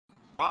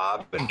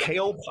Rob and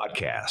Kale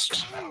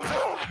podcast.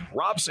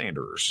 Rob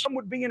Sanders. Some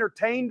would be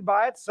entertained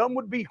by it. Some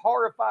would be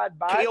horrified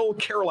by Kale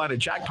Carolina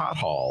Jackpot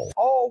Hall.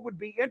 All would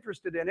be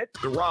interested in it.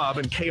 The Rob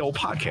and Kale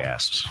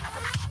podcast.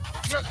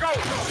 Let's go.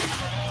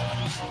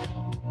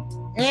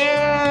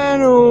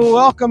 And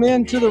welcome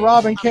into the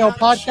Rob and Kale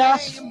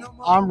podcast.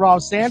 I'm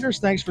Rob Sanders.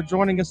 Thanks for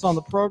joining us on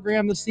the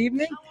program this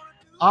evening.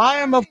 I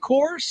am, of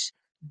course,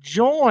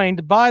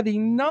 joined by the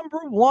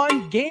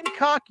 #1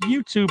 Gamecock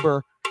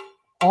YouTuber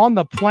on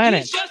the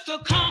planet.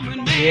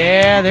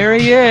 Yeah, there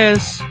he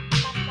is.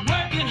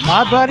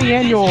 My buddy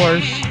and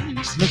yours,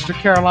 Mr.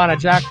 Carolina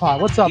Jackpot.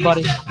 What's up,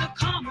 buddy?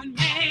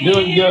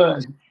 Doing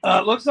good.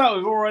 Looks like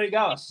we've already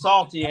got a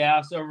salty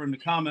ass over in the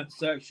comment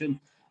section.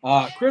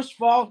 Chris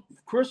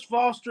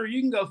Foster,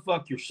 you can go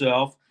fuck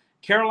yourself.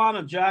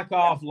 Carolina jack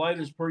off late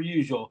as per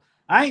usual.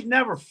 I ain't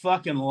never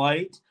fucking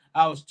late.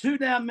 I was 2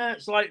 damn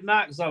minutes late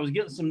tonight because I was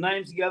getting some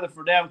names together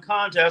for damn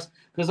contest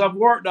because I've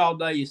worked all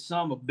day, you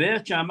son of a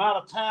bitch. I'm out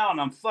of town.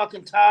 I'm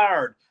fucking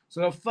tired.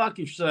 So go fuck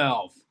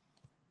yourself.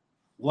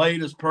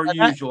 Late as per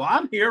usual.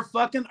 I'm here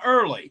fucking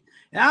early.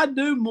 And I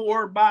do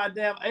more by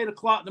damn 8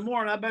 o'clock in the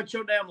morning. I bet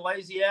your damn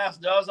lazy ass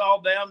does all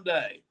damn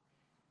day.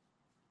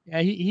 Yeah,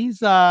 he's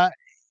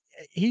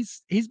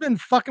been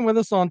fucking with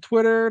us on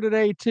Twitter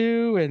today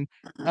too, and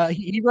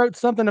he wrote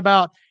something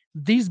about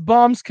these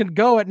bums can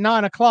go at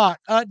 9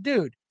 o'clock.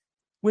 Dude,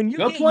 when you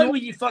go play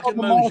with your fucking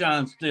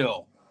moonshine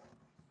still.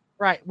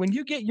 Right, when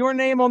you get your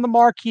name on the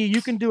marquee,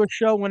 you can do a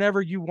show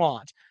whenever you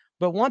want.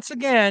 But once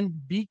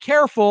again, be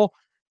careful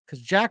because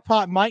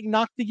Jackpot might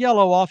knock the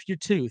yellow off your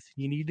tooth.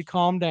 You need to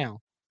calm down.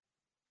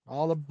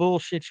 All the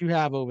bullshit you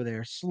have over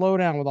there. Slow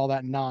down with all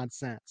that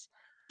nonsense.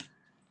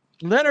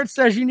 Leonard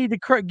says you need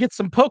to get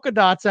some polka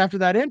dots after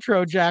that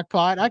intro,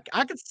 Jackpot.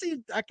 I could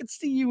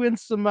see you in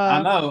some.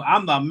 I know.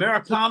 I'm the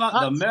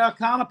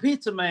Americana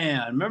pizza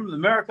man. Remember the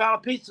Americana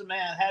pizza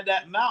man had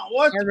that Mount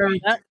Oyster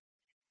pizza.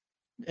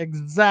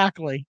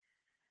 Exactly.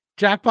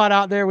 Jackpot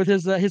out there with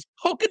his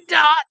polka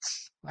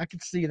dots. I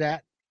could see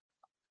that.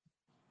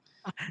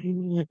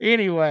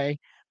 Anyway,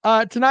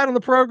 tonight on the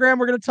program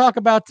we're going to talk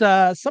about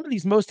some of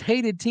these most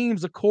hated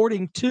teams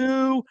according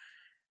to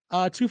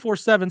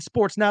 247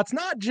 Sports. Now it's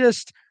not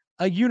just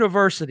a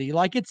university.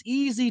 Like, it's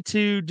easy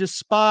to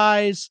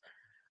despise.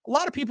 A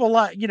lot of people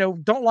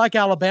don't like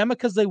Alabama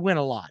because they win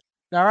a lot.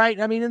 All right.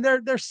 I mean, and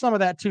there's some of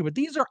that too, but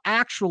these are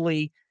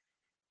actually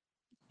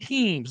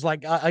teams,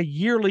 like a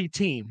yearly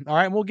team. All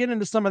right. And we'll get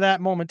into some of that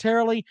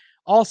momentarily.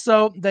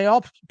 Also, they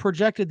all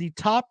projected the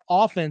top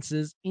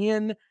offenses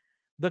in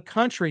the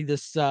country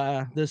this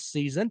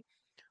season.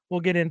 We'll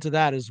get into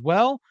that as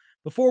well.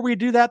 Before we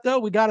do that, though,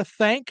 we got to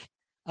thank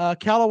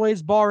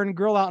Callaway's Bar and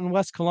Grill out in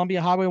West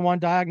Columbia, Highway 1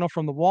 diagonal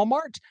from the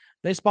Walmart.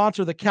 They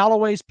sponsor the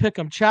Callaway's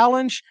Pick'em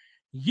Challenge.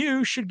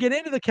 You should get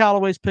into the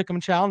Callaway's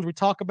Pick'em Challenge. We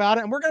talk about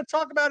it, and we're going to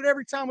talk about it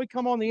every time we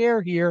come on the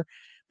air here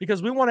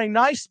because we want a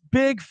nice,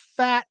 big,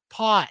 fat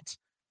pot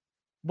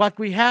like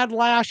we had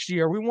last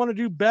year. We want to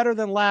do better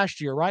than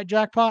last year, right,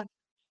 Jackpot?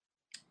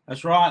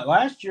 That's right.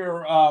 Last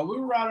year, we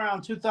were right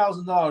around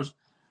 $2,000,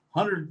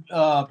 100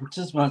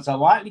 participants. I'd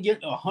like to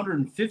get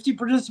 150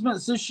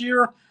 participants this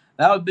year.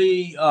 That would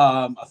be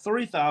a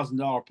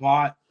 $3,000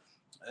 pot.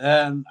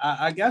 And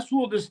I guess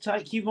we'll just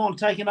keep on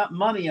taking up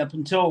money up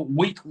until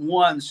week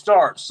 1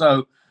 starts.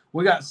 So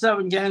we got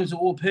 7 games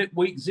that we'll pick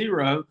week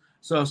 0.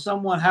 So if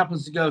someone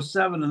happens to go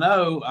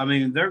 7-0, I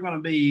mean, they're going to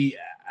be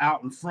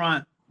out in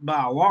front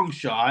by a long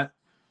shot.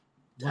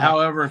 Right.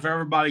 However, if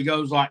everybody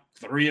goes like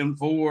 3-4,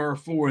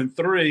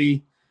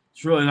 4-3,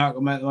 it's really not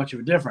going to make much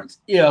of a difference.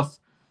 If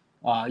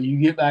you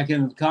get back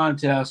into the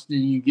contest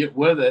and you get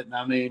with it. And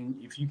I mean,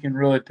 if you can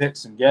really pick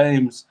some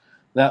games,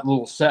 that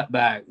little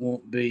setback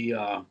won't be,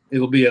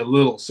 it'll be a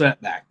little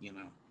setback,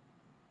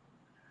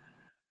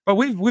 But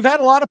we've had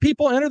a lot of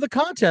people enter the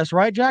contest,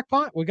 right,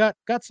 Jackpot? We got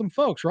some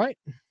folks, right?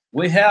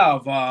 We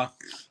have,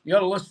 you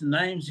got to list the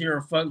names here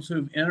of folks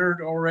who've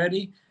entered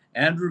already.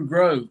 Andrew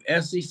Grove,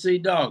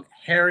 SEC Dog,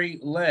 Harry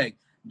Legg,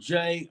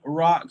 Jay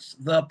Rocks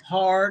the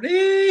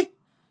Party,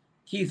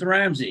 Keith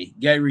Ramsey,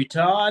 Gary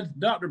Todd,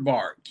 Dr.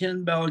 Bart,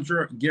 Ken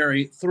Bellinger,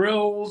 Gary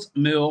Thrills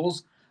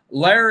Mills,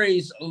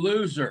 Larry's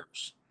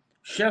Losers,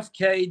 Chef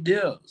K.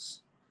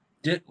 Diz,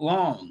 Dick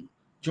Long,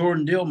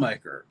 Jordan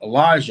Dealmaker,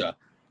 Elijah,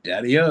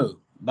 Daddy O,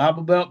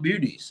 Bible Belt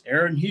Beauties,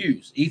 Aaron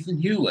Hughes, Ethan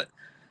Hewlett,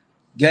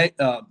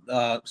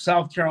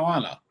 South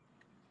Carolina,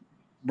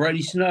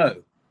 Brady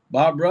Snow,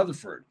 Bob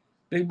Rutherford,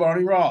 Big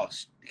Barney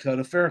Ross,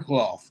 Dakota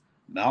Faircloth,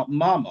 Mountain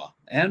Mama,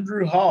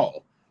 Andrew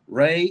Hall,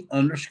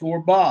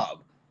 Ray_Bob,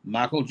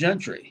 Michael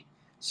Gentry,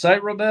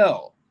 Sarah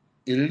Bell,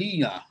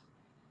 Elena,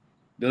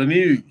 Billy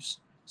Muse,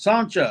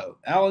 Sancho,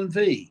 Alan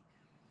V,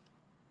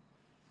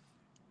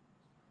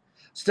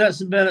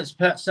 Stetson Bennett's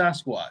Pet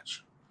Sasquatch.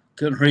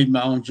 Couldn't read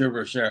my own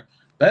gibberish there.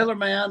 Baylor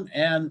Man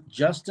and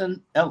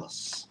Justin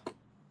Ellis.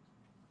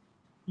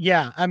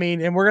 Yeah, I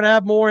mean, and we're going to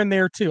have more in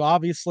there too.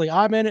 Obviously,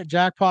 I'm in it.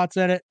 Jackpot's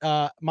in it.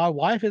 My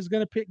wife is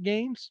going to pick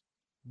games.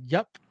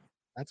 Yep.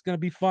 That's going to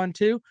be fun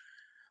too.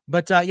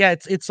 But yeah,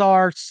 it's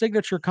our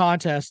signature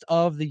contest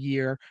of the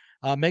year.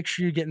 Make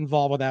sure you get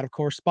involved with that. Of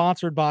course,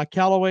 sponsored by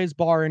Callaway's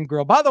Bar and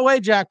Grill. By the way,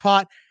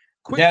 Jackpot,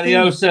 Daddy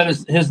O said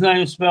his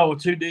name is spelled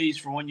with 2 D's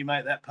for when you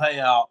make that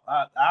payout.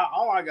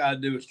 All I got to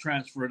do is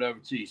transfer it over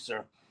to you,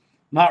 sir.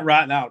 Not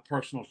writing out a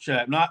personal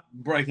check, not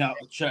breaking out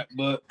the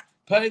checkbook.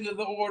 Pay to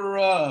the order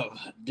of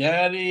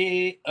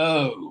Daddy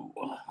O.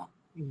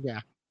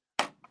 Yeah.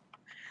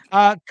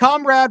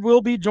 Comrade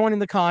will be joining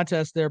the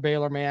contest there,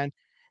 Baylor man.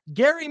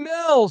 Gary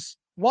Mills,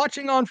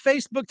 watching on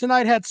Facebook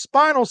tonight, had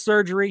spinal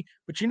surgery,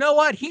 but you know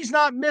what? He's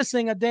not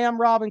missing a damn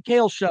Rob and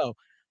Kale show.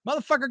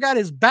 Motherfucker got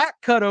his back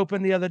cut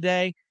open the other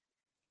day,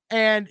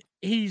 and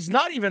he's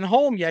not even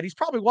home yet. He's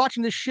probably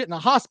watching this shit in a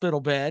hospital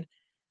bed.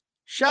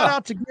 Shout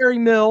out to Gary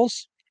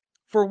Mills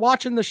for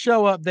watching the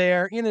show up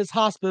there in his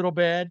hospital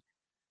bed.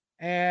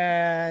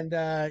 And,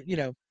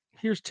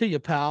 here's to you,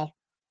 pal.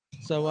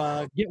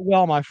 So get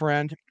well, my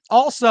friend.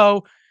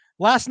 Also,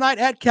 last night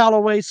at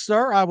Callaway,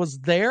 sir, I was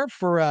there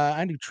for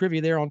I do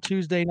trivia there on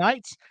Tuesday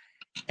nights,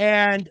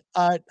 and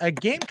a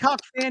Gamecock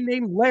fan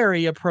named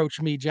Larry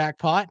approached me,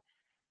 Jackpot,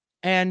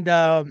 and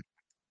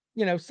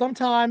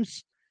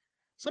sometimes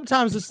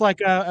it's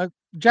like a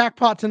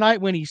Jackpot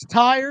tonight when he's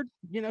tired.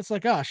 It's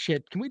like, oh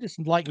shit, can we just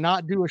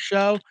not do a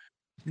show?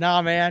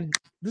 Nah, man.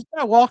 This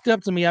guy walked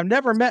up to me. I've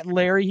never met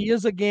Larry. He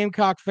is a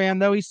Gamecock fan,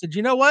 though. He said,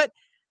 "You know what?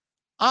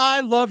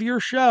 I love your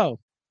show."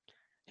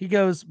 He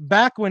goes,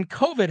 back when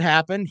COVID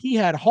happened, he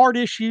had heart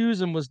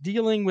issues and was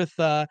dealing with,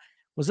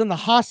 was in the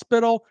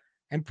hospital,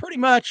 and pretty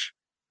much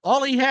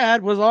all he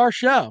had was our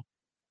show.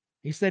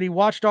 He said he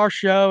watched our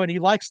show and he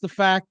likes the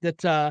fact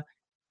that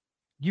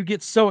you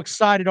get so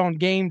excited on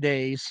game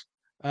days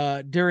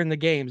during the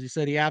games. He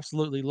said he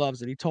absolutely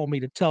loves it. He told me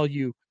to tell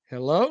you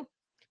hello.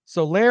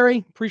 So,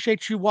 Larry,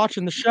 appreciate you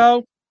watching the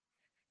show.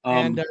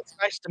 And it's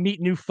nice to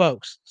meet new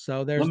folks.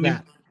 So there's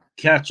that.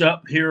 Catch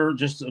up here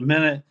just a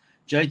minute.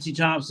 JT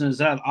Thompson is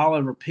at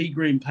Oliver P.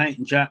 Green Paint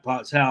in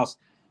Jackpot's house.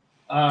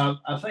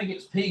 I think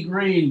it's P.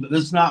 Green, but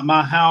this is not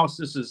my house.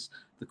 This is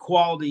the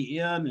Quality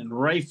Inn in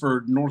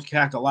Rayford, North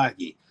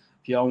Kakalaki.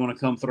 If y'all want to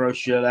come throw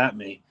shit at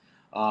me,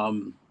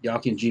 y'all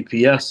can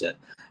GPS it.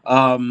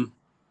 Hold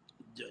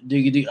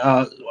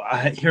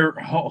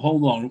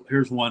on.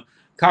 Here's one.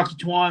 Cocky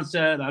Twan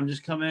said, "I'm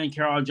just coming in,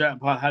 Carolina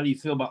Jackpot. How do you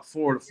feel about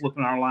Florida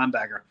flipping our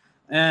linebacker?"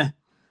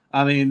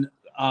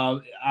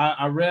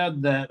 I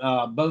read that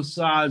both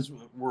sides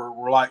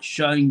were like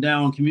shutting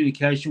down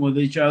communication with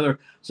each other.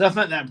 So I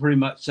think that pretty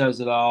much says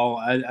it all.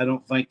 I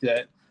don't think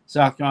that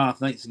South Carolina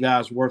thinks the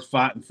guy's worth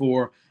fighting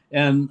for.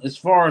 And as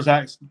far as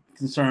I'm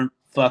concerned,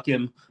 fuck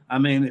him. I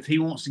mean, if he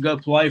wants to go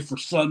play for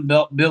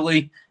Sunbelt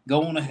Billy,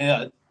 go on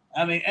ahead.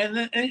 I mean,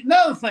 and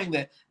another thing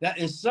that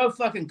is so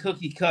fucking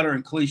cookie cutter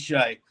and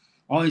cliche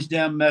on these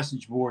damn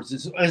message boards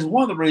is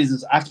one of the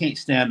reasons I can't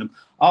stand them.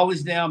 All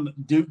these damn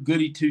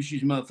goody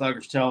two-shoes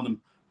motherfuckers telling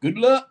them, "Good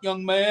luck,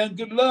 young man.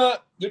 Good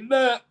luck. Good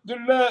luck.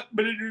 Good luck."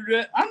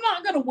 I'm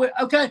not going to win.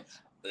 Okay.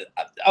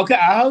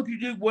 I hope you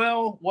do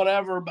well,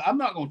 whatever, but I'm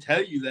not going to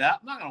tell you that.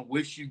 I'm not going to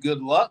wish you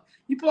good luck.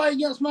 You play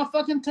against my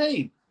fucking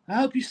team. I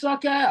hope you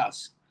suck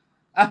ass.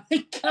 I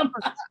mean, come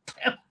on.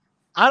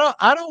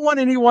 I don't want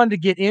anyone to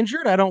get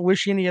injured. I don't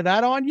wish any of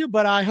that on you,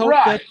 but I hope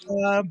that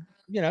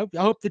I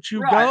hope that you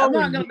go. I'm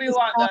not going to be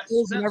like that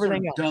and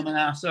everything else.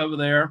 Dumbass over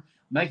there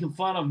making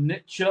fun of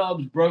Nick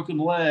Chubb's broken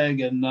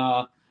leg and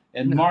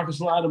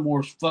Marcus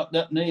Lattimore's fucked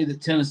up knee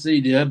that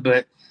Tennessee did.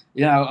 But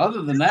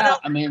other than that,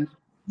 I mean,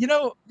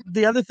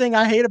 the other thing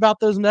I hate about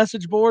those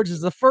message boards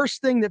is the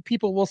first thing that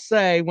people will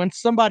say when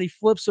somebody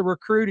flips a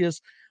recruit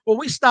is, "Well,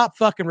 we stopped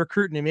fucking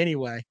recruiting him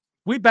anyway.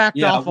 We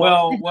backed off."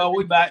 Well,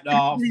 we backed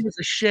off. He was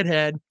a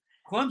shithead.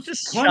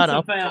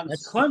 Clemson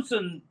fans,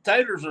 Clemson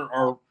taters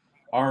are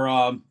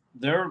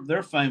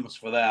they're famous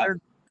for that.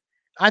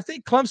 I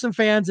think Clemson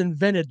fans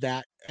invented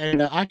that,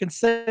 and I can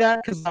say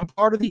that because I'm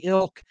part of the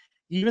ilk.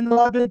 Even though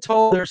I've been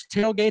told there's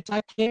tailgates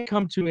I can't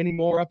come to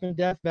anymore up in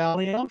Death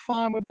Valley, and I'm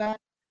fine with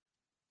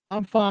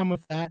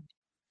that.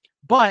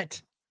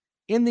 But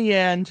in the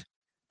end,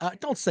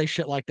 don't say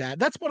shit like that.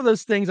 That's one of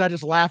those things I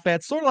just laugh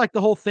at. Sort of like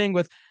the whole thing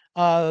with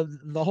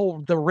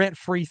the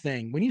rent-free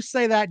thing. When you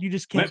say that, you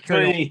just can't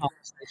carry on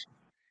conversation.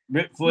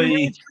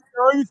 Rent-free.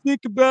 All you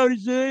think about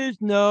is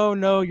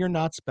no, you're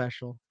not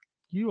special.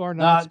 You are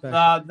not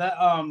special.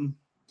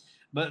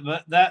 But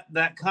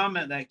that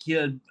comment that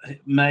kid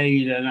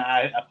made, and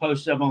I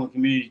posted up on the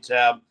community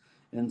tab,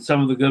 and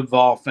some of the good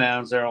Vol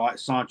fans there, like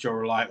Sancho,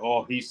 were like,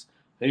 "Oh, he's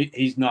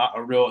not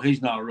a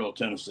real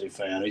Tennessee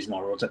fan. He's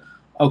not a real."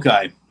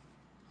 Okay,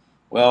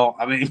 well,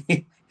 I mean,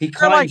 he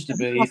claims to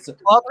be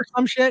or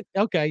some shit.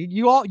 Okay,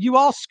 you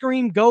all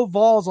scream "Go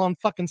Vols" on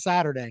fucking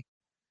Saturday,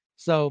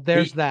 so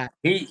there's that.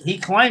 He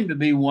claimed to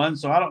be one,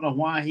 so I don't know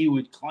why he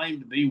would claim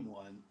to be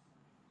one.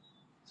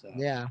 So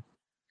yeah.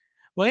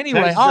 Well,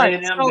 anyway, all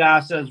right. Guy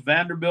says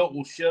Vanderbilt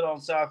will shit on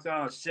South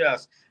Carolina's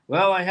chest.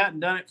 Well, they hadn't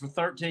done it for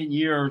 13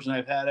 years, and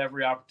they've had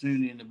every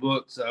opportunity in the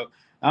book. So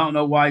I don't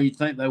know why you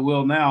think they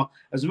will now.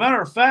 As a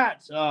matter of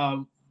fact,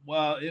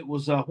 it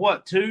was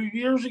 2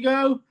 years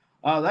ago.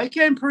 They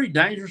came pretty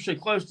dangerously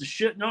close to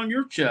shitting on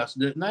your chest,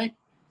 didn't they?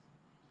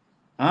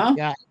 Huh?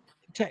 Yeah.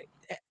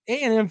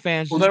 A&M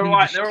fans. Well, just they were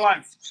need to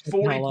like the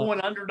 40 hell up.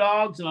 point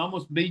underdogs and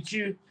almost beat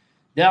you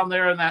down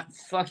there in that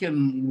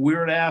fucking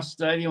weird ass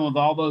stadium with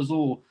all those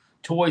little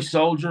toy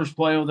soldiers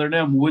playing with their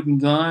damn wooden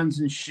guns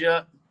and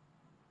shit.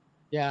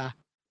 Yeah.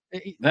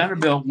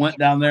 Vanderbilt went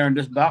down there and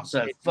just about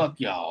said, "Fuck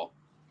y'all."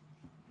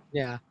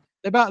 Yeah.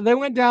 They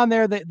went down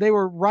there. They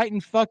were writing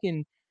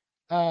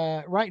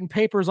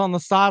papers on the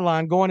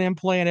sideline, going in,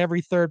 playing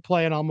every third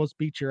play, and almost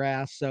beat your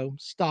ass. So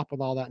stop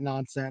with all that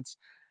nonsense.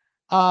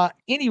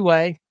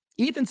 Anyway,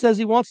 Ethan says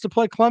he wants to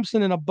play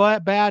Clemson in a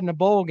bad in a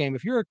bowl game.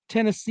 If you're a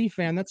Tennessee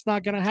fan, that's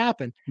not going to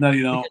happen. No,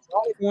 you don't. Because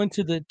they're going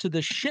to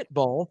the shit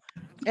bowl,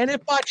 and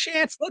if by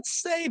chance, let's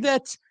say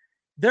that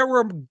there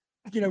were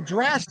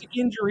drastic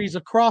injuries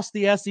across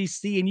the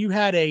SEC, and you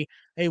had a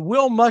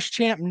Will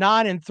Muschamp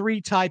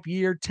 9-3 type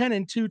year,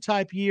 10-2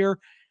 type year,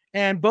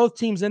 and both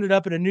teams ended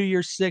up at a New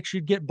Year's 6,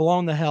 you'd get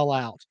blown the hell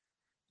out.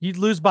 You'd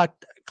lose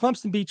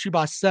Clemson beat you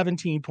by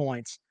 17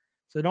 points.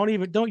 So you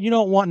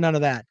don't want none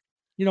of that.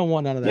 You don't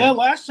want none of that. Yeah,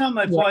 last time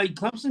they played,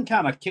 Clemson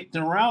kind of kicked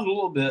them around a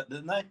little bit,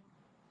 didn't they?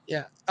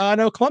 Yeah.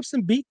 No,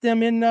 Clemson beat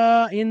them in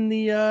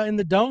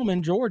the Dome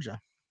in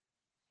Georgia.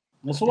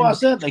 That's what I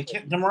said. They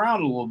kicked them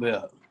around a little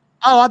bit.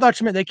 Oh, I thought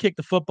you meant they kicked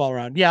the football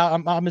around. Yeah,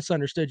 I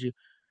misunderstood you.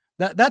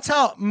 That's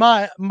how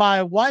my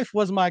wife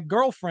was my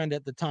girlfriend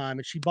at the time,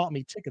 and she bought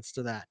me tickets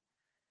to that.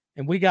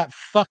 And we got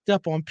fucked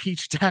up on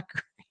peach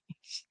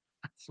daiquiris.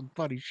 Some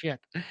funny shit.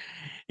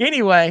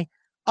 Anyway,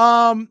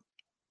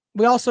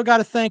 we also got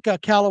to thank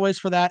Callaway's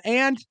for that,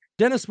 and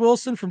Dennis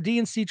Wilson from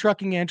DNC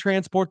Trucking and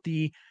Transport,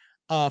 the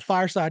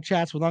Fireside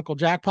Chats with Uncle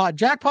Jackpot.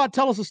 Jackpot,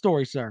 tell us a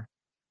story, sir.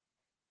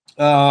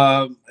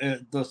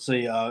 Let's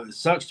see. It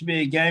sucks to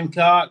be a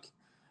Gamecock,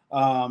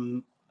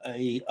 Santa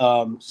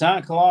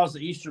Claus, the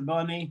Easter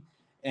Bunny,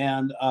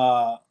 and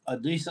a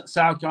decent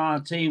South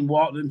Carolina team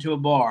walked into a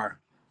bar.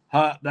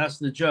 That's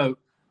the joke.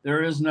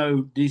 There is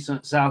no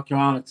decent South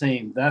Carolina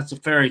team. That's a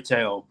fairy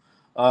tale.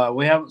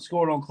 We haven't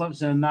scored on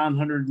Clemson in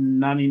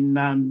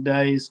 999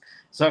 days.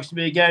 Sucks to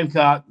be a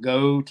Gamecock.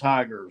 Go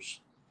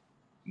Tigers.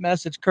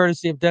 Message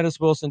courtesy of Dennis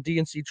Wilson,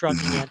 DNC Trucking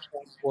and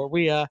Transport.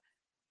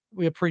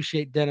 We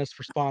appreciate Dennis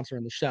for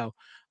sponsoring the show.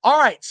 All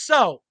right,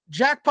 so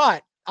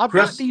Jackpot, I've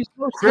got these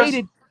most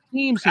hated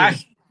teams here.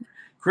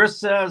 Chris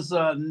says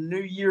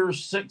New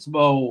Year's 6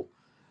 bowl.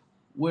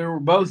 We were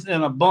both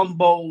in a bum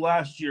bowl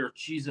last year,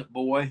 Cheez-It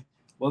boy.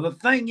 Well, the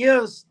thing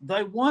is,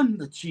 they won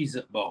the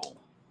Cheez-It bowl.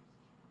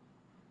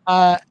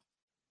 Clemson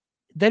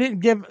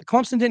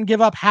didn't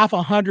give up half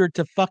 100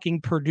 to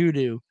fucking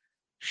Purdue.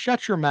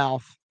 Shut your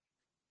mouth.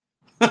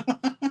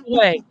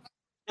 Wait,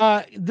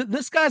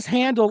 this guy's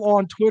handle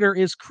on Twitter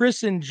is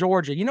Chris in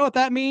Georgia. You know what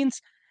that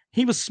means?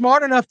 He was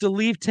smart enough to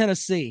leave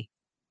Tennessee.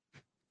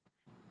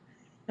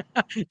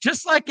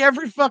 Just like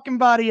every fucking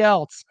body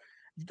else.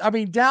 I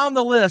mean, down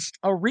the list,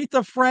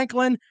 Aretha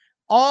Franklin,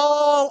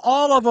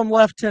 all of them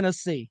left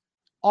Tennessee.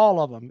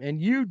 All of them.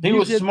 And he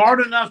was smart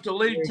enough to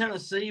leave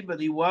Tennessee, but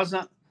he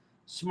wasn't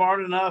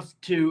smart enough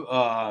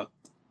to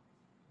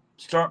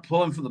start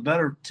pulling for the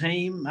better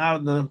team out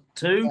of the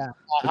two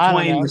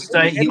between the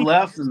state he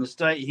left and the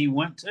state he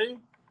went to.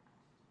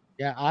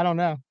 Yeah, I don't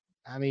know.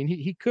 I mean,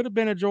 he could have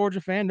been a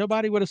Georgia fan.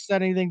 Nobody would have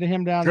said anything to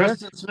him down there.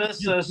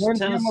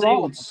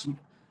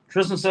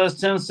 Tristan says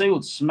Tennessee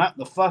would smack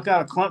the fuck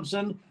out of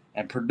Clemson,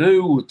 and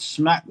Purdue would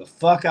smack the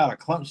fuck out of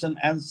Clemson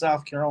and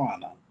South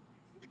Carolina.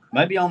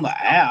 Maybe on the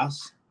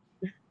ass.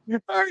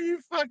 Are you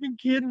fucking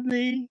kidding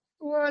me?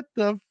 What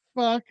the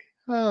fuck?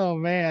 Oh,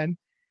 man.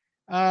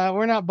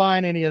 We're not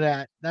buying any of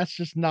that. That's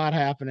just not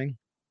happening.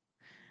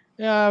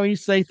 Yeah, when you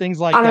say things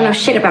like that. I don't know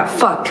shit about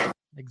fuck.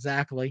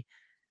 Exactly.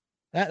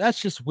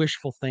 That's just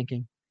wishful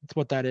thinking. That's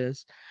what that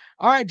is.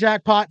 All right,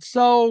 Jackpot.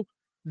 So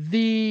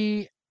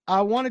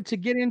I wanted to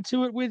get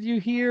into it with you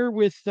here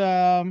with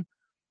some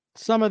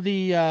of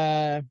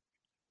the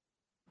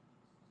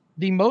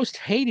most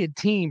hated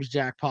teams,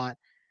 Jackpot.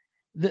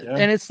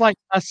 And it's like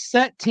a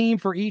set team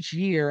for each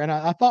year. And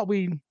I thought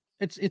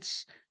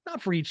it's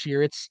not for each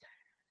year. It's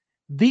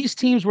these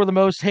teams were the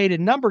most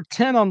hated. Number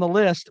 10 on the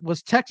list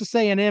was Texas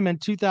A&M in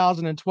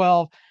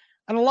 2012.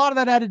 And a lot of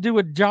that had to do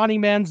with Johnny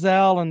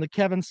Manziel and the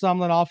Kevin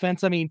Sumlin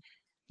offense. I mean,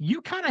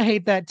 you kind of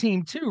hate that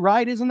team too,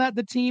 right? Isn't that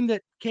the team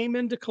that came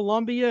into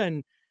Columbia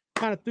and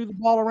kind of threw the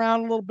ball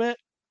around a little bit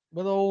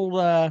with old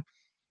that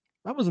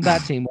wasn't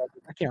that team, was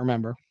it? I can't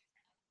remember.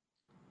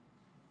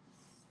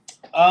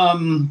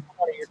 No,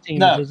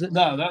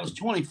 that was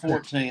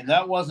 2014.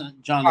 That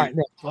wasn't Johnny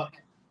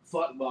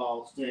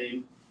Football's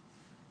team.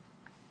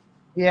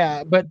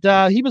 Yeah, but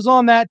he was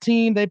on that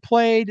team. They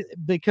played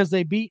because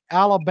they beat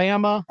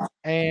Alabama,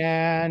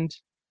 and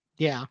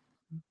yeah,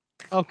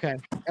 okay.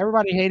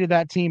 Everybody hated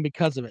that team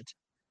because of it.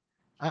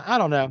 I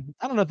don't know.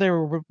 I don't know if they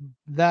were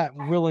that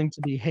willing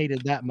to be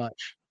hated that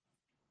much.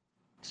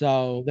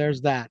 So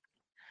there's that.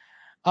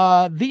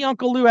 The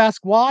Uncle Lou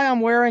asked why I'm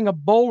wearing a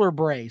bowler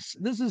brace.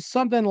 This is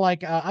something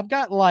like I've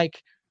got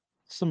like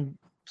some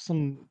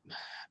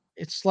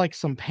it's like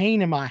some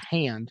pain in my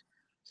hand,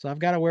 so I've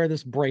got to wear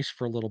this brace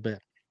for a little bit.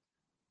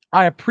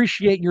 I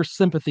appreciate your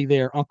sympathy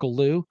there, Uncle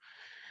Lou.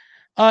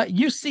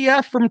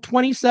 UCF from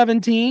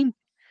 2017.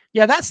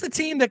 Yeah, that's the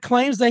team that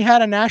claims they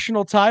had a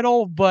national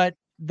title, but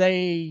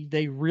they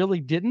really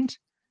didn't.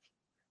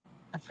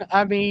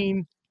 I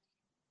mean,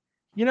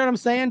 you know what I'm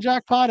saying,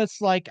 Jackpot?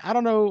 It's like, I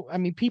don't know. I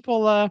mean,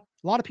 people, a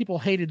lot of people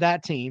hated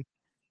that team.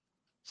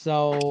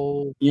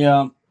 So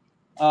Yeah.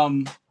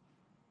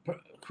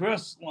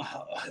 Chris,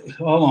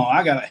 hold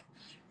on.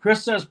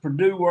 Chris says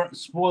Purdue weren't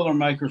spoiler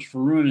makers for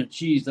ruining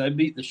cheese. They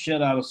beat the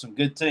shit out of some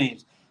good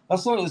teams.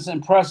 Let's look at this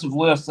impressive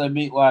list they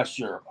beat last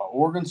year: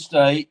 Oregon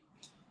State,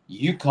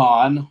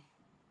 UConn,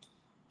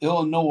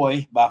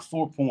 Illinois by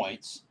 4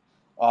 points.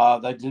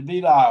 They did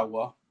beat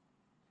Iowa.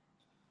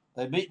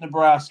 They beat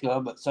Nebraska,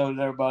 but so did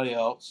everybody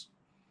else.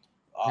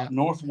 Yeah.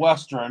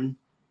 Northwestern,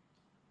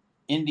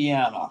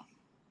 Indiana.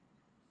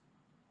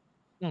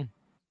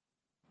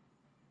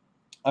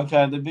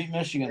 Okay, they beat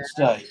Michigan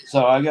State,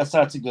 so I guess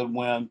that's a good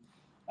win.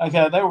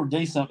 Okay, they were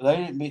decent, but they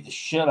didn't beat the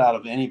shit out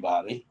of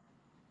anybody.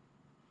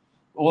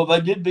 Well,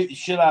 they did beat the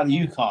shit out of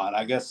UConn.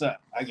 I guess I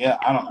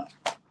don't know.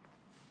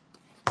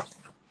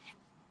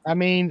 I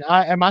mean,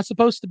 am I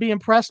supposed to be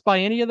impressed by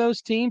any of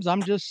those teams?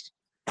 I'm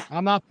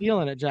not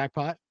feeling it,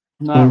 Jackpot.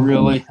 Not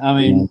really. I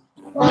mean,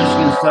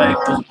 Michigan State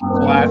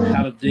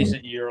had a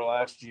decent year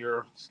last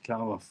year. It's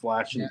kind of a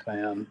flash in the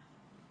pan.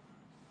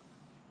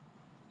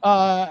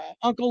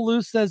 Uncle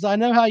Lou says, I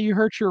know how you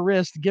hurt your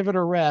wrist. Give it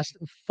a rest.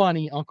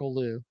 Funny, Uncle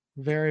Lou.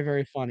 Very,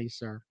 very funny,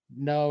 sir.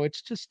 No,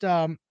 it's just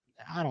I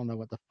don't know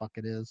what the fuck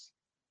it is.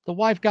 The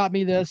wife got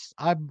me this.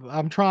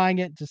 I'm trying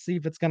it to see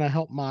if it's gonna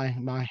help my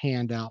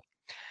hand out.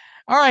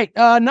 All right,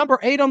 number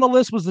 8 on the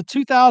list was the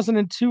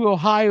 2002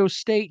 Ohio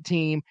State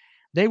team.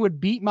 They would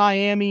beat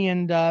Miami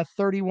in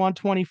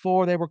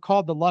 31-24. They were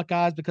called the Luck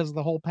Eyes because of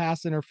the whole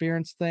pass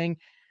interference thing.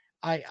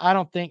 I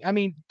don't think. I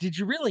mean, did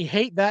you really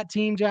hate that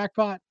team,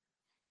 Jackpot?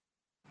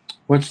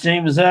 Which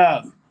team is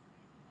that?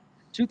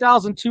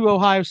 2002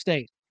 Ohio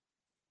State.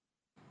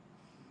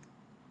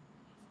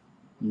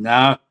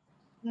 No.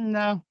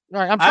 All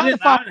right, I'm I trying to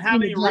find. didn't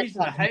have any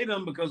reason to hate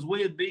them because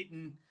we had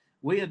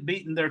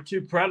beaten their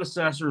 2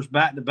 predecessors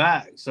back to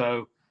back.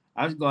 So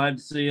I was glad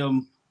to see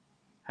them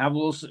have a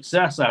little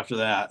success after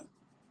that.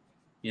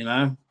 You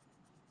know.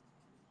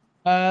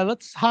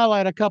 Let's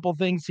highlight a couple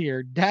things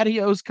here.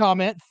 Daddy-O's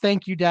comment.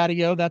 Thank you,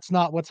 Daddy-O. That's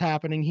not what's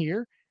happening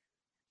here.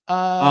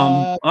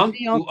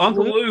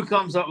 Uncle Lou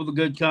comes up with a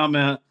good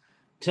comment.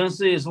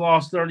 Tennessee has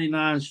lost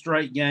 39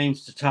 straight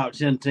games to top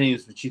 10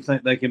 teams, but you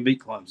think they can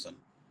beat Clemson?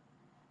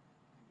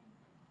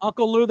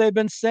 Uncle Lou, they've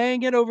been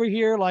saying it over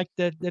here like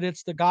that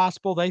it's the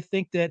gospel. They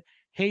think that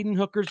Hayden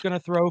Hooker's going to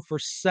throw for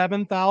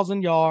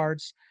 7,000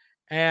 yards,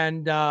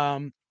 and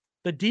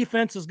the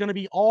defense is going to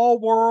be all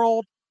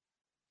world.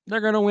 They're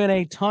going to win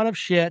a ton of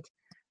shit.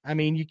 I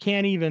mean, you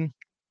can't even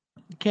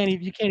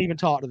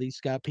talk to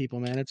these people,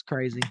 man. It's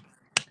crazy.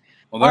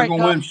 Well, they're going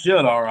to win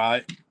shit, all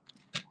right.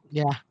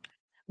 Yeah.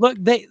 Look,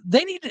 they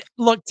need to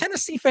look.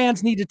 Tennessee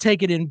fans need to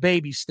take it in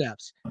baby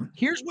steps.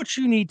 Here's what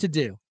you need to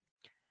do: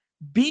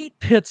 beat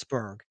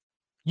Pittsburgh.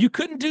 You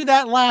couldn't do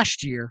that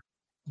last year.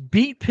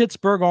 Beat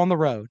Pittsburgh on the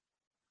road.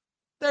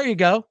 There you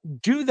go.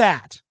 Do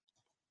that.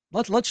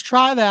 Let's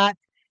try that,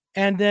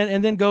 and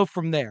then go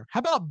from there. How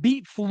about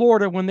beat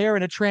Florida when they're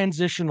in a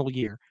transitional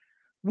year?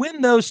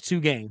 Win those 2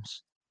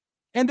 games,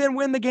 and then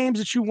win the games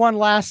that you won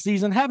last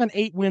season. Have an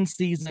 8-win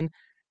season,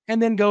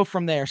 and then go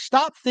from there.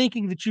 Stop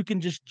thinking that you can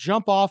just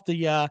jump off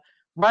the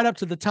right up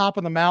to the top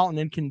of the mountain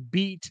and can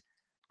beat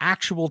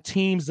actual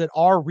teams that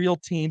are real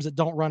teams that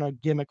don't run a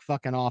gimmick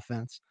fucking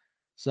offense.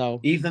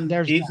 So Ethan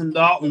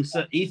Dalton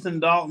says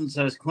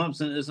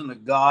Clemson isn't a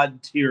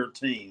god tier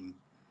team,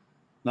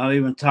 not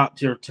even top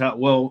tier.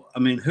 Well, I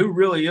mean, who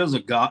really is a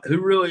god? Who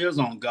really is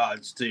on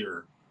God's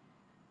tier?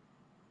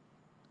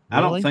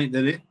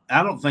 Really?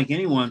 I don't think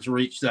anyone's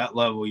reached that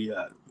level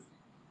yet.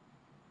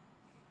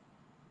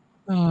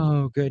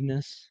 Oh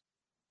goodness.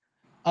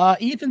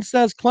 Ethan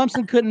says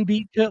Clemson couldn't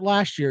beat Pitt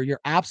last year. You're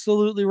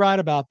absolutely right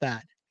about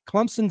that.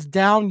 Clemson's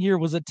down year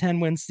was a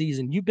 10-win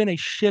season. You've been a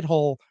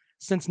shithole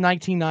since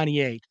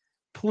 1998.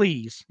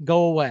 Please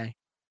go away.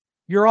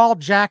 You're all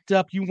jacked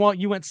up. You went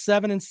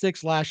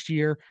 7-6 last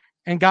year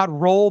and got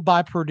rolled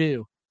by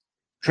Purdue.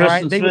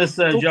 Tristan Smith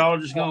says y'all are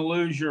just going to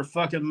lose your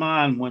fucking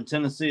mind when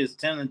Tennessee is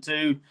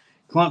 10-2.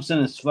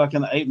 Clemson is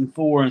fucking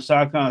 8-4 and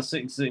South Carolina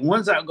 6-6.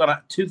 When's that going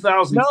to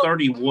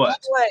 2030? No, what?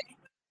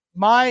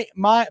 My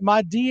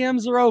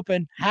DMs are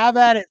open. Have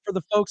at it for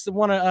the folks that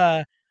want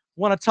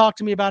to talk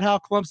to me about how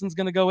Clemson's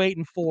going to go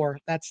 8-4.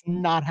 That's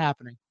not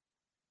happening.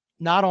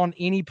 Not on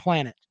any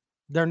planet.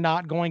 They're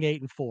not going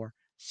 8-4.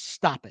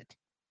 Stop it.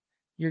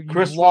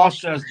 Chris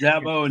Walsh says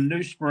Dabo and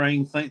New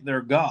Spring think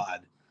they're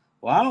God.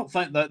 Well, I don't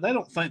think that they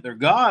don't think they're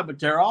God, but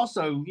they're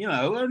also,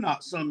 they're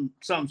not some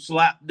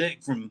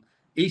slapdick from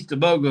East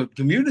Teboga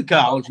Community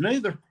College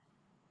neither.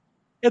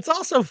 It's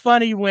also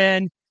funny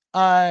when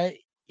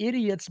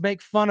idiots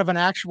make fun of an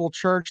actual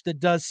church that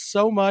does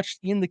so much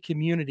in the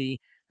community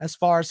as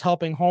far as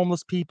helping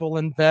homeless people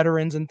and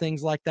veterans and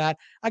things like that.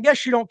 I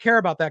guess you don't care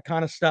about that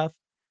kind of stuff.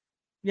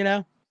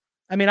 I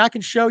mean, I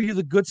can show you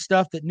the good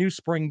stuff that New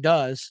Spring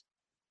does.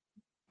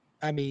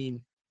 I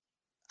mean,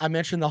 I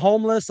mentioned the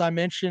homeless. I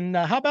mentioned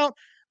how about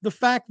the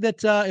fact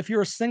that if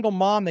you're a single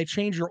mom, they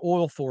change your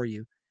oil for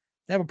you.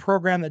 They have a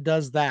program that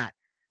does that.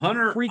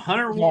 Hunter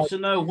wants to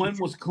know, when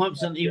was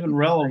Clemson even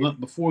relevant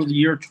before the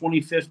year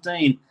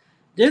 2015?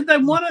 Did they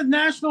won a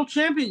national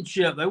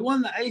championship? They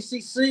won the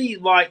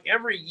ACC like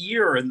every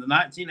year in the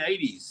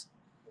 1980s,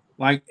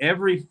 like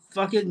every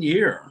fucking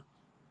year.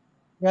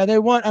 Yeah, they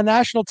won a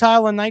national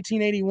title in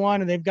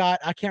 1981, and they've got,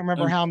 I can't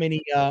remember how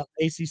many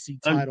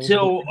ACC titles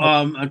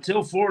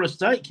until Florida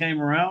State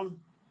came around.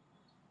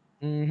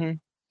 Mm-hmm.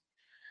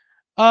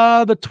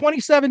 The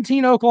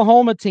 2017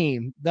 Oklahoma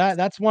team,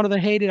 that's one of the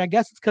hated. I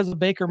guess it's because of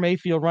Baker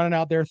Mayfield running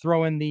out there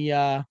throwing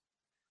the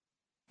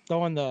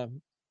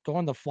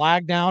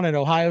flag down at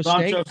Ohio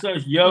Sancho State.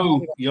 says,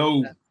 yo,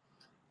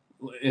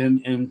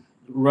 in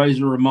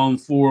Razor Ramon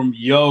forum,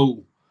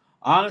 yo.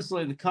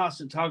 Honestly, the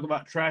constant talk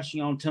about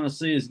trashing on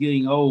Tennessee is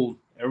getting old.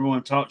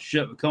 Everyone talks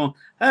shit, but come on.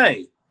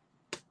 Hey,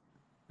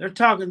 they're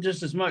talking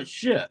just as much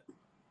shit.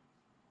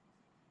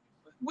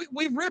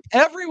 We rip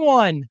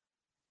everyone.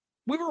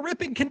 We were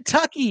ripping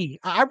Kentucky.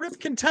 I ripped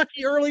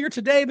Kentucky earlier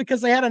today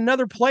because they had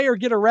another player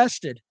get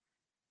arrested.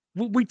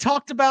 We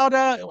talked about,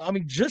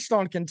 just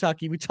on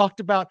Kentucky, we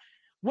talked about,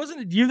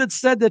 wasn't it you that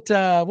said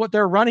that what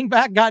their running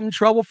back got in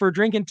trouble for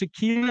drinking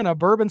tequila in a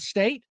Bourbon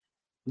State?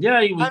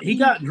 Yeah, he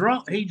got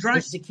drunk. He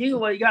drank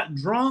tequila. He got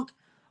drunk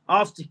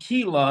off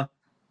tequila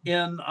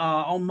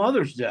on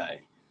Mother's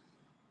Day.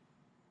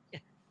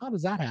 How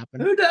does that happen?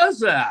 Who does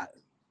that?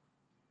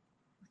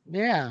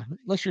 Yeah,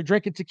 unless you're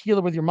drinking tequila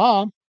with your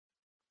mom.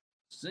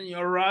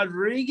 Senor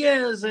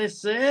Rodriguez, they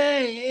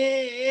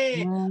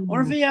say.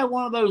 Or if he had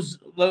one of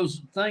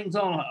those things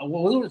on,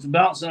 he was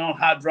bouncing on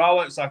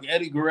hydraulics like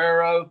Eddie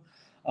Guerrero,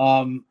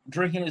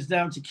 drinking his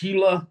damn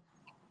tequila.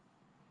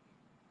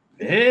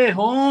 Hey,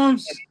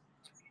 Holmes.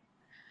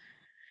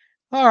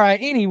 All right.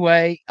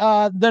 Anyway,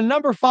 the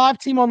number 5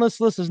 team on this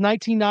list is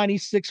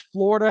 1996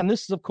 Florida, and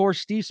this is, of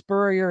course, Steve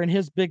Spurrier and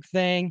his big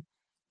thing,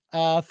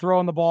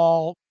 throwing the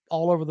ball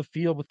all over the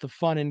field with the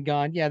fun and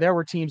gun. Yeah, there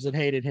were teams that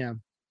hated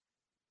him.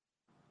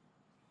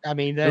 I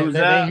mean, they hated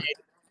him.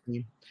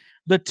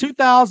 The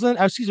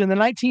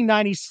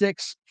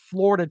 1996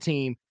 Florida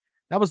team.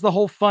 That was the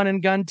whole fun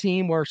and gun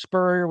team where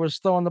Spurrier was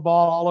throwing the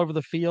ball all over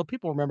the field.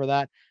 People remember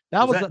that.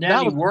 That was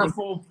Danny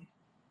Werfel.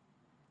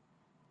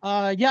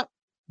 Yep.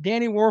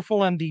 Danny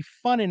Werfel and the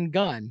Fun and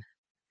Gun.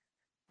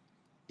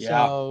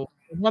 Yeah. So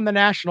won the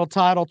national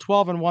title,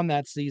 12-1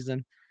 that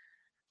season.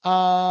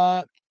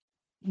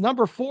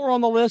 Number 4 on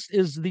the list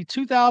is the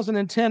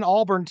 2010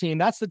 Auburn team.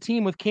 That's the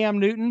team with Cam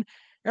Newton.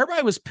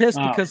 Everybody was pissed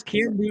because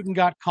Cam Newton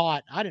got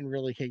caught. I didn't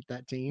really hate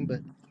that team, but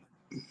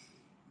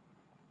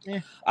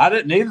I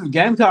didn't either. The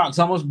Gamecocks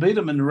almost beat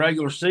them in the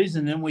regular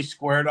season. Then we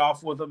squared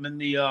off with them in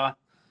the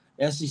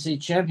SEC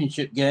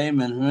championship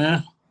game,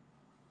 and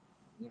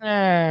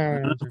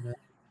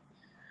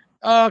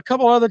a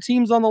couple other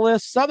teams on the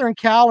list. Southern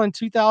Cal in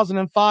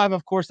 2005.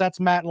 Of course, that's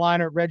Matt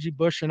Leinart, Reggie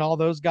Bush, and all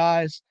those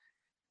guys.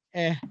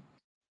 And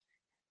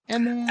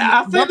then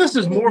I think this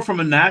is more from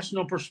a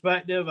national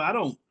perspective.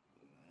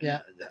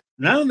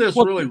 None of this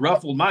really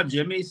ruffled my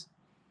jimmies.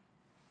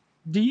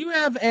 Do you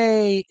have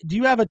a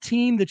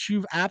team that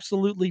you've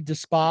absolutely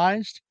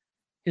despised?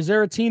 Is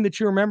there a team that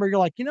you remember you're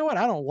like, you know what?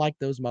 I don't like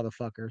those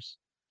motherfuckers.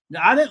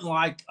 I didn't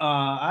like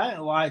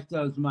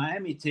those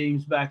Miami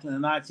teams back in the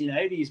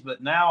 1980s,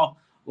 but now,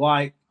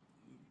 like,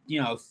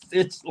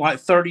 it's like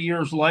 30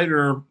 years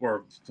later,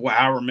 or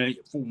however many,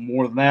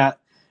 more than that,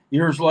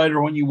 years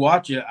later when you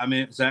watch it, I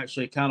mean, it's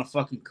actually kind of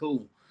fucking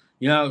cool.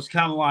 It's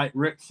kind of like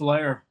Ric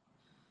Flair.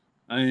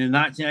 I mean, in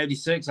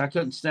 1986, I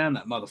couldn't stand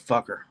that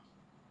motherfucker.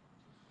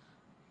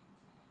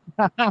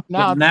 But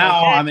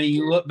now, I mean,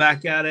 you look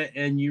back at it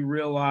and you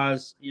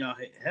realize,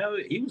 hell,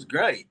 he was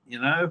great, He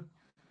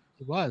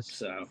was.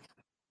 So,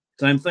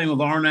 same thing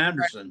with Arn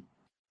Anderson.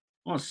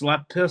 I want to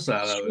slap piss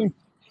out of him.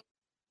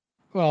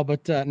 Well,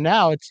 but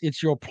now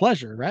it's your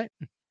pleasure, right?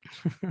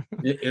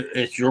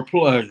 It's your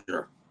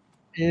pleasure.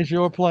 It's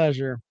your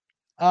pleasure.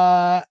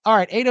 All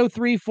right,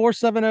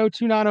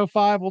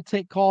 803-470-2905. We'll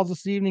take calls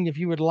this evening if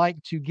you would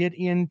like to get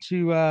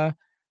into that.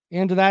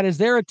 Is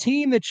there a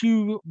team that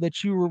you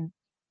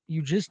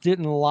just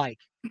didn't like?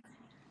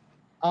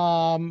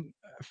 For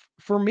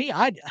me,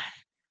 I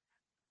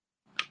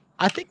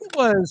think it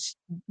was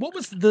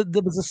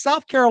there was a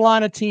South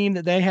Carolina team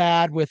that they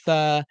had with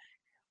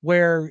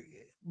where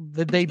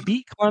they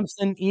beat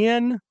Clemson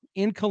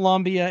in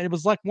Columbia. It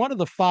was like one of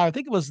the 5. I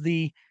think it was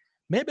may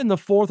have been the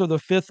 4th or the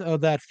 5th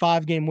of that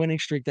 5-game winning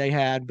streak they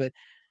had, but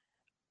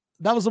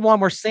that was the one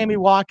where Sammy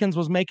Watkins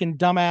was making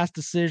dumbass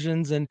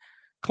decisions, and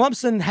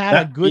Clemson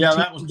had a good team.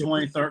 That was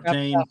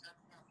 2013.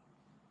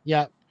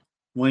 Yeah.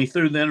 When he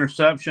threw the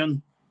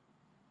interception.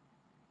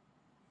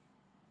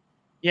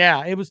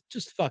 Yeah, it was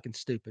just fucking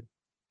stupid.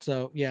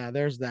 So, yeah,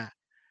 there's that.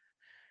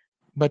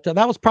 But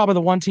that was probably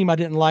the one team I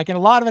didn't like, and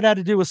a lot of it had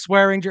to do with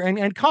Swearinger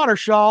and Connor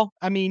Shaw.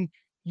 I mean,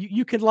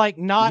 you could like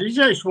not.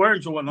 DJ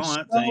Swearinger wasn't on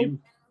that team.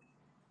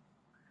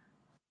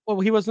 Well,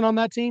 he wasn't on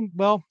that team.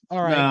 Well,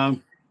 all right.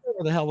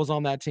 who the hell was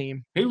on that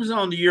team. He was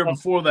on the year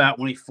before that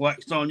when he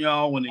flexed on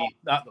y'all when he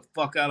got the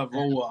fuck out of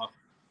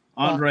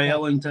Andre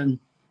Ellington.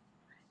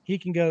 He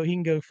can go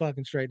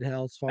fucking straight to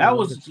hell. As far That as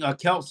was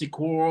Kelsey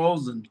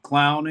Quarles and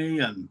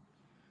Clowney and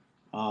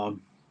all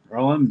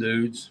them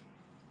dudes.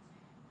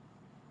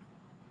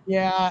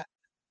 Yeah,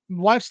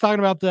 my wife's talking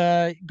about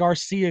the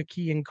Garcia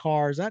key in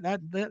cars.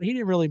 That he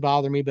didn't really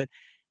bother me, but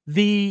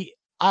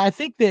I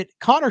think that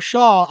Connor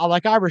Shaw,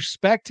 I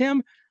respect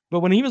him, but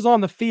when he was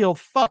on the field,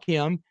 fuck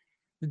him.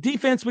 The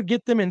defense would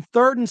get them in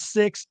 3rd and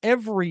 6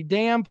 every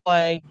damn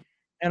play,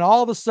 and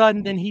all of a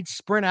sudden, then he'd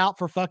sprint out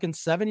for fucking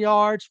 7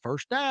 yards,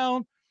 first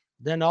down.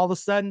 Then all of a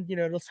sudden,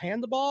 just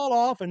hand the ball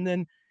off, and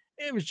then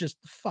it was just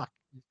fuck.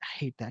 I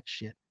hate that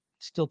shit.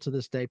 Still to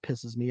this day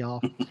pisses me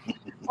off.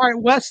 All right,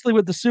 Wesley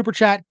with the super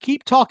chat.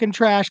 Keep talking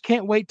trash.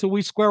 Can't wait till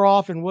we square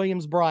off in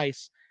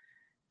Williams-Brice.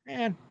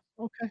 Man,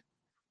 okay.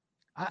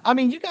 I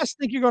mean, you guys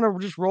think you're gonna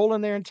just roll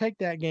in there and take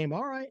that game?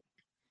 All right,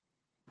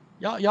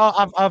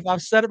 y'all.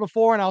 I've said it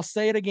before, and I'll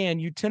say it again.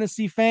 You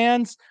Tennessee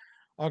fans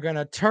are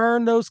gonna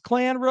turn those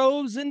Klan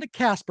robes into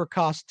Casper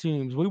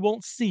costumes. We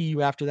won't see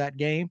you after that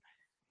game.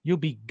 You'll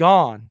be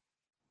gone.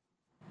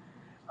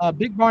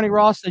 Big Barney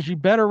Ross says you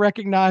better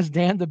recognize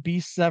Dan the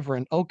Beast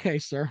Severin. Okay,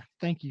 sir.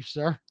 Thank you,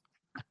 sir.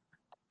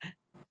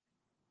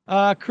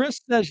 Chris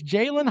says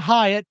Jalen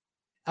Hyatt.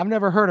 I've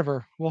never heard of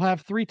her. Will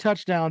have 3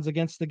 touchdowns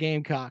against the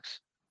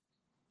Gamecocks.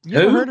 You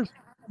ever heard of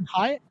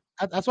Hyatt?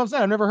 That's what I'm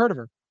saying. I've never heard of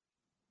her.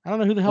 I don't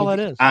know who the hell that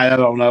is. I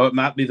don't know. It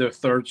might be their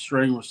 3rd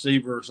string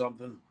receiver or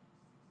something.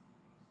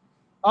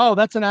 Oh,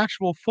 that's an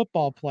actual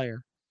football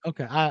player.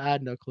 Okay, I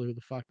had no clue who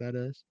the fuck that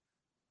is.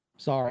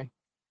 Sorry.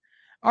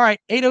 All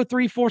right,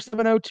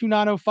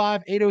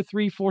 803-470-2905,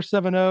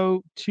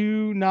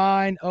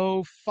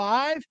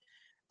 803-470-2905.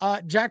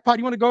 Jackpot,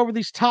 you want to go over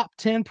these top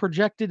 10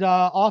 projected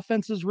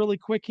offenses really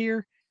quick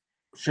here?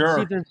 Sure.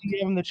 See if there's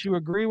any of them that you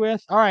agree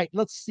with. All right,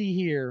 let's see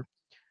here.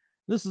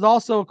 This is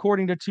also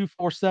according to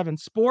 247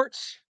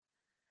 Sports.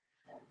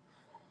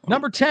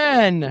 Number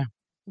 10,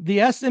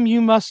 the SMU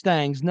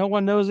Mustangs. No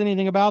one knows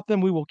anything about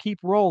them. We will keep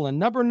rolling.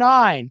 Number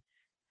 9,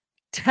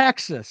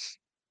 Texas.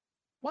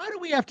 Why do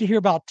we have to hear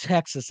about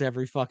Texas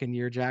every fucking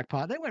year,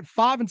 Jackpot? They went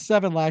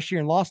 5-7 last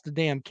year and lost to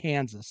damn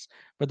Kansas,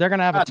 but they're going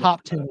to have a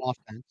top 10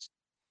 offense.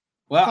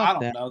 Well, I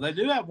don't know. They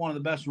do have one of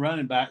the best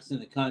running backs in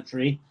the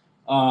country.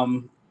 I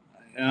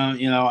don't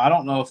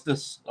know if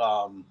this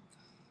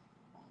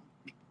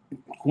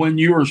Quinn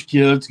Ewers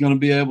kid's going to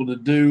be able to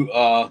do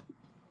all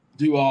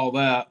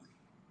that.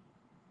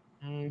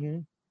 Mm-hmm.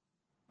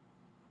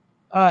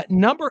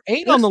 Number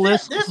 8 on the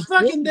list. This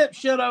fucking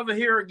dipshit over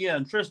here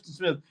again, Tristan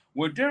Smith.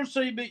 When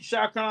Tennessee beat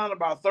South Carolina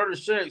about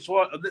 36,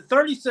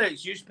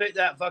 36, you picked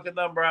that fucking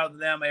number out of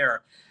the damn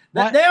air.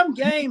 That damn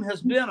game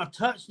has been a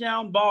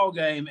touchdown ball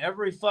game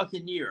every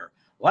fucking year.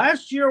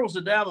 Last year was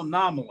a damn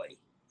anomaly.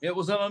 It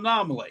was an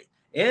anomaly.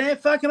 It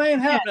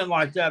ain't happening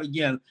like that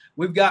again.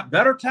 We've got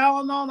better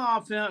talent on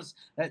offense.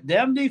 That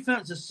damn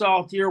defense is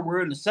saltier.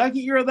 We're in the 2nd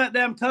year of that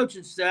damn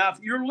coaching staff.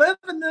 You're living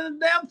in the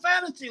damn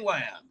fantasy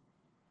land.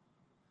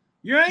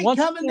 You ain't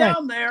coming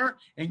down there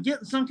and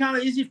getting some kind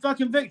of easy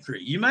fucking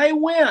victory. You may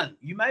win.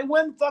 You may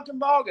win the fucking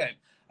ball game.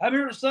 I'm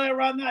here to say it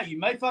right now. You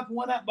may fucking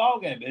win that ball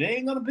game. It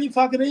ain't going to be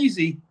fucking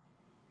easy.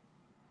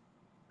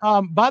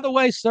 By the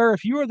way, sir,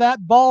 if you are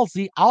that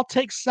ballsy, I'll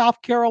take South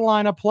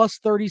Carolina plus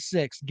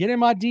 36. Get in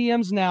my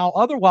DMs now.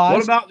 Otherwise,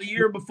 what about the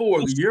year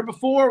before? The year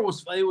before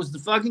was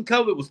the fucking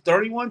COVID was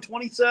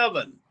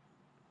 31-27.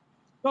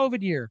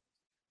 COVID year.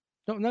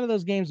 None of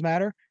those games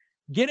matter.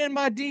 Get in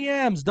my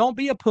DMs. Don't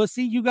be a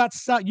pussy. You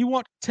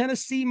want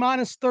Tennessee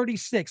minus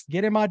 36.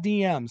 Get in my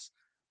DMs.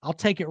 I'll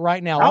take it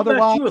right now. I'll bet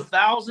you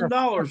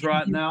 $1,000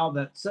 right now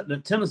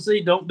that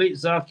Tennessee don't beat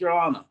South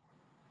Carolina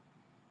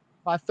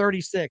by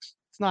 36.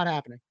 It's not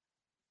happening.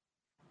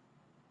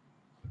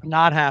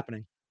 Not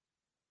happening.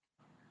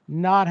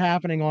 Not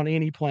happening on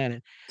any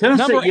planet.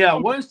 Tennessee,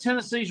 what is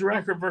Tennessee's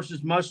record versus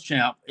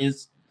Muschamp?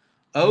 Is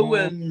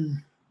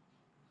 0-4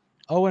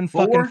 fucking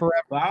forever.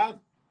 5?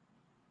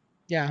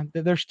 Yeah,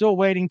 they're still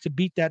waiting to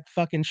beat that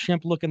fucking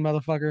shimp-looking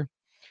motherfucker.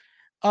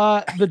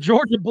 The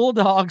Georgia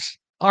Bulldogs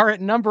are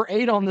at number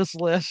 8 on this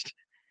list.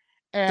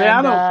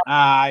 And see,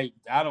 I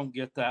don't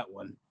get that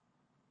one.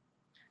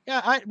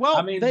 Yeah,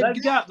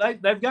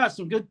 they've got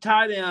some good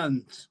tight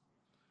ends.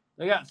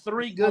 They got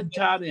 3 good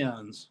tight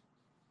ends.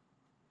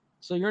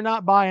 So you're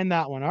not buying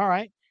that one. All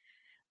right.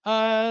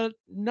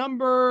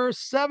 Number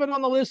 7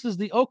 on the list is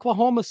the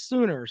Oklahoma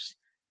Sooners.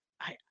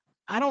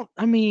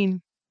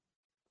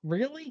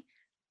 Really?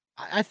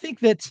 I think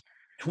that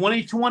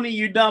 2020,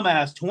 you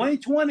dumbass.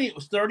 2020, it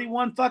was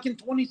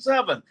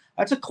 31-27.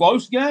 That's a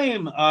close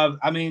game. I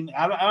don't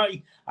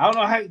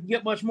know how you can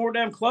get much more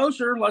damn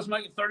closer. Let's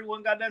make it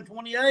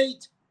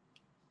 31-28.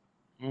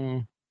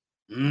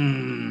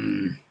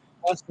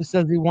 Wesley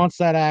says he wants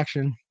that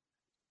action.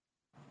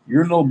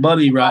 Your little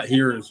buddy right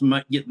here is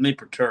getting me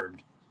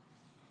perturbed.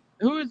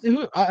 Who's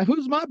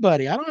my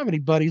buddy? I don't have any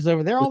buddies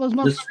over there. All those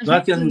this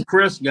fucking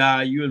Chris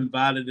guy you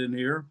invited in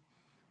here.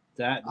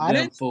 That I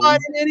damn didn't fool. slide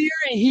it in here.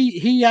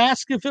 He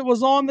asked if it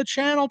was on the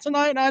channel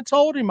tonight, and I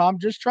told him I'm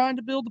just trying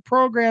to build the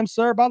program,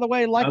 sir. By the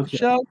way, like the Okay.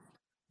 show.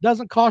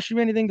 Doesn't cost you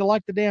anything to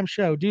like the damn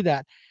show. Do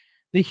that.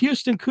 The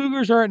Houston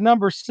Cougars are at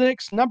number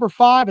 6. Number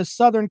 5 is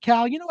Southern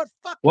Cal. You know what?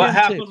 Fuck What them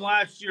happened too.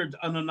 last year?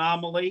 An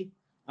anomaly.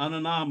 An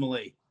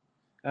anomaly.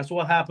 That's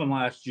what happened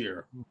last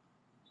year.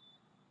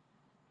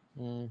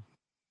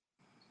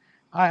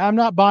 I'm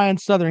not buying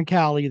Southern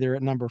Cal either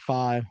at number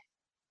 5.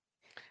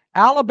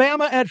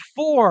 Alabama at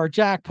 4,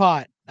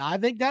 jackpot. I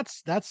think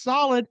that's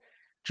solid.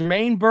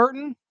 Jermaine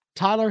Burton,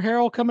 Tyler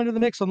Harrell come into the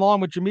mix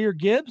along with Jahmyr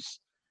Gibbs,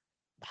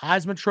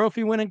 Heisman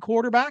Trophy winning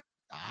quarterback.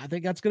 I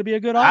think that's going to be a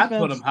good offense. I'd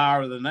put them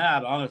higher than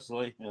that,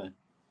 honestly.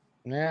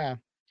 Yeah.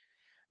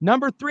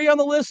 Number 3 on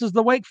the list is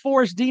the Wake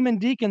Forest Demon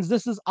Deacons.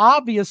 This is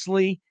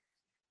obviously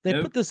they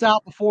put this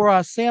out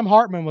before Sam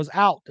Hartman was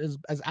out, is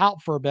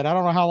out for a bit. I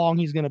don't know how long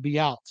he's going to be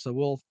out, so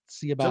we'll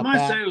see about Somebody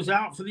that. say he was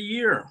out for the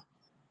year.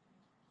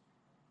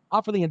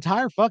 Out for the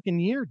entire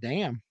fucking year.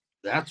 Damn.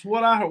 That's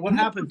what I heard. What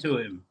happened to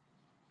him?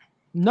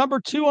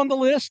 Number 2 on the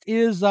list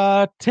is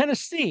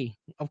Tennessee,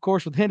 of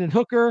course, with Hendon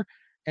Hooker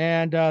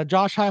and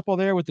Josh Heupel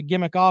there with the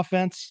gimmick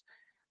offense.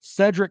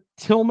 Cedric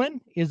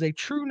Tillman is a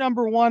true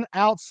number 1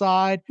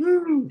 outside.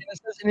 And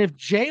if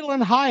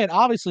Jalen Hyatt,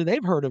 obviously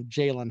they've heard of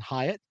Jalen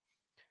Hyatt.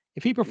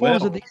 If he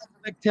performs at the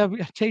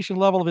expectation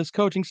level of his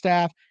coaching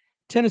staff,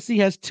 Tennessee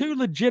has 2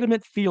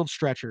 legitimate field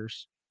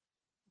stretchers.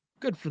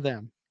 Good for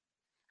them.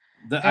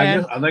 I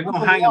guess, are they going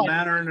to hang a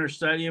banner in their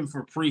stadium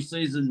for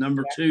preseason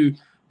number 2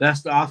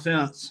 best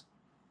offense?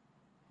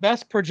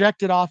 Best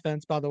projected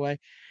offense, by the way.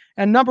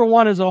 And number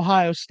 1 is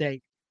Ohio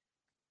State.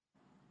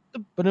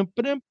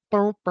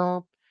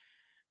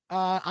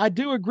 I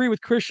do agree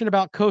with Christian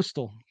about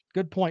Coastal.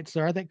 Good point,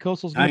 sir. I think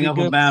Coastal's going to be good.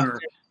 Hang up a banner.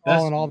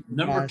 That's all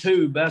number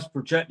 2 best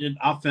projected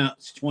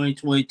offense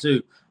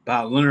 2022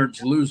 by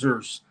Leonard's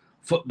Losers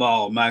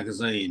Football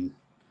Magazine.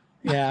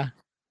 Yeah.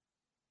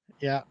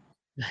 Yeah.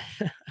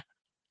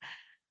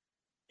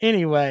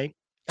 Anyway,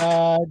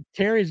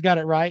 Terry's got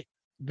it right.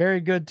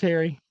 Very good,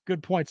 Terry.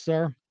 Good point,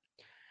 sir.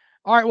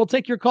 All right, we'll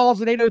take your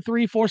calls at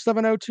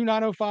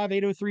 803-470-2905,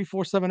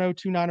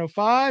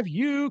 803-470-2905.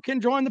 You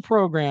can join the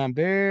program.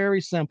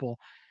 Very simple.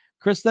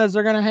 Chris says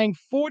they're going to hang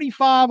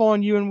 45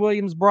 on you and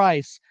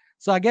Williams-Brice.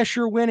 So I guess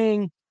you're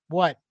winning,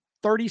 what,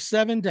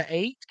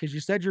 37-8? Because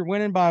you said you're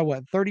winning by,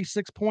 what,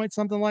 36 points,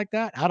 something like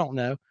that? I don't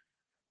know.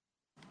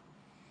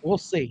 We'll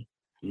see.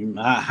 You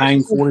might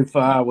hang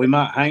 45. We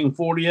might hang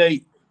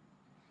 48.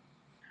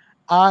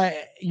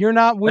 You're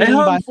not winning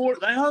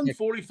they hung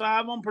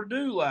 45 on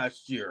Purdue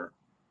last year.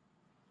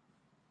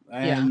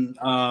 And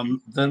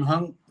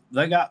then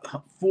they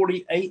got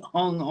 48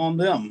 hung on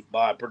them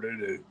by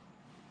Purdue,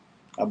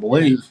 I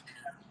believe.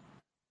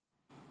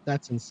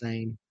 That's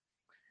insane.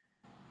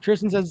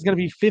 Tristan says it's going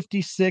to be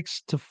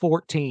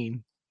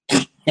 56-14.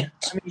 I mean,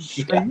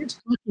 are you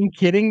fucking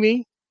kidding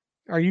me?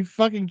 Are you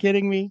fucking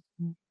kidding me?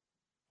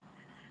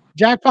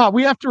 Jackpot,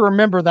 we have to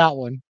remember that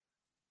one.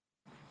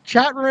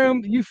 Chat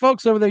room, you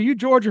folks over there, you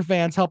Georgia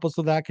fans, help us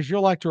with that because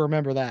you'll like to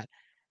remember that.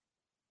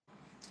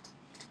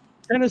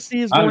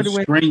 Tennessee is going to win.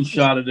 I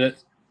screenshotted it.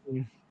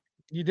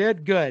 You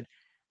did? Good.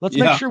 Let's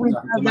make sure we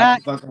have that.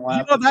 You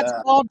know that's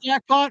called,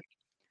 Jackpot?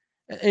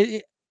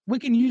 We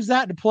can use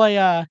that to play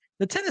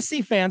the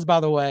Tennessee fans, by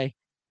the way.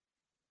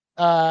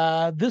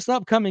 This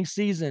upcoming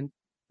season,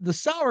 the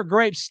sour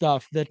grape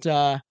stuff that,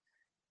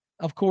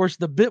 of course,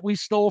 the bit we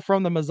stole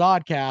from the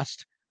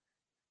Mazodcast.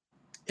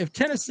 If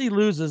Tennessee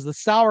loses, the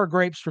sour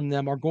grapes from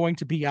them are going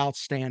to be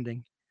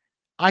outstanding.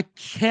 I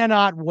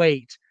cannot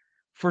wait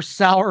for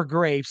sour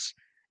grapes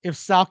if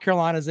South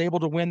Carolina is able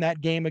to win that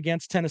game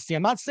against Tennessee.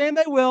 I'm not saying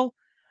they will.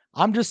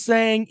 I'm just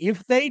saying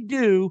if they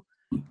do,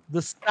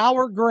 the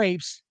sour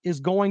grapes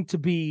is going to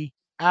be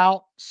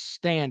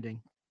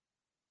outstanding.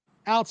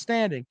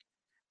 Outstanding.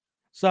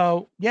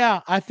 So,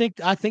 yeah, I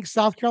think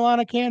South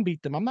Carolina can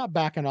beat them. I'm not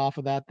backing off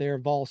of that there,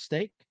 Vol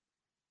State.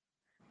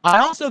 I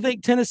also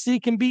think Tennessee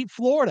can beat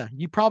Florida.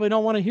 You probably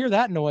don't want to hear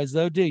that noise,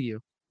 though, do you?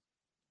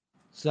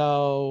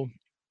 So,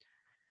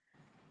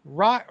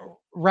 Rack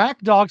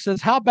Dog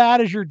says, how bad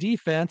is your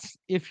defense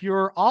if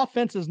your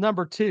offense is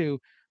number 2,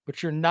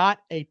 but you're not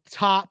a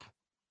top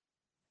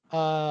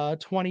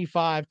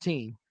 25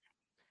 team?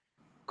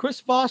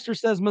 Chris Foster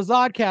says,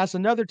 Mazodcast,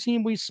 another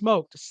team we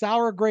smoked.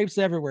 Sour grapes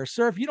everywhere.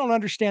 Sir, if you don't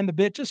understand the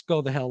bit, just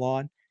go the hell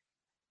on.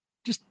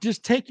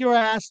 Just take your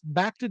ass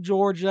back to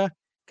Georgia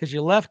because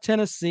you left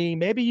Tennessee.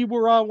 Maybe you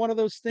were one of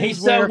those things. He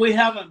said we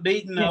haven't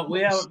beaten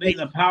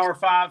a Power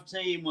 5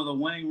 team with a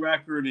winning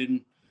record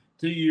in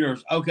 2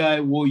 years.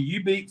 Okay, well,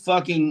 you beat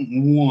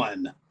fucking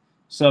 1.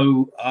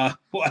 So,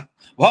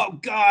 well,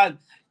 God,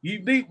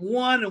 you beat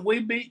 1 and we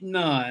beat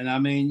none. I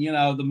mean, you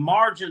know, the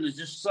margin is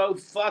just so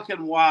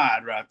fucking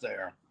wide right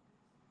there.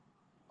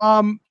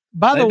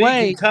 By the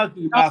way,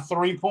 Kentucky by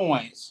 3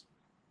 points.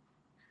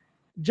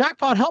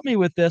 Jackpot, help me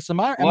with this.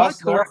 Am I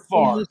correct?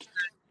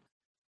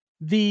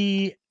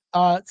 The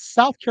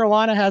South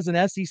Carolina has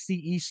an SEC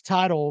East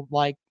title,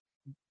 like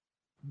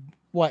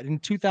what, in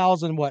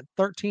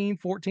 2013,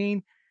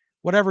 14,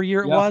 whatever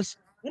year it was.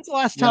 When's the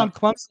last time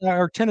Clemson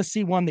or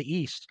Tennessee won the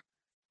East?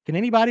 Can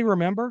anybody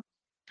remember?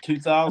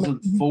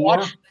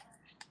 2004.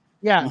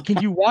 Yeah.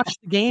 Can you watch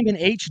the game in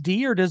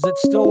HD, or does it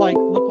still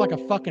look like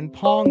a fucking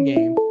Pong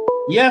game?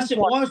 Yes, it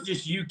was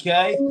just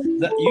UK.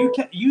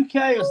 The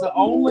UK is the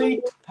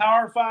only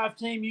Power 5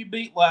 team you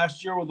beat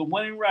last year with a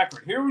winning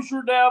record. Here was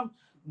your damn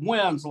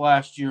wins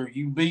last year.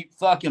 You beat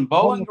fucking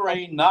Bowling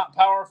Green, not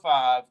Power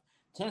 5.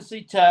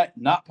 Tennessee Tech,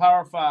 not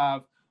Power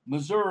 5.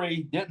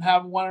 Missouri didn't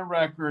have a winning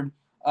record.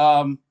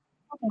 Come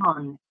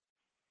on.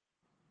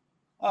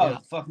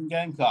 Fucking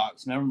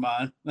Gamecocks. Never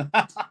mind.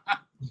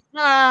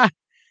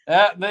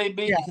 They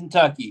beat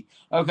Kentucky.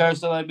 Okay,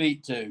 so they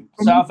beat 2.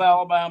 South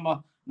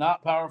Alabama,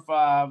 not Power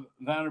 5.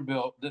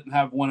 Vanderbilt didn't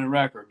have a winning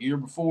record. Year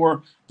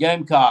before,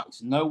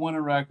 Gamecocks, no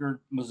winning record.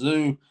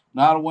 Mizzou,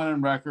 not a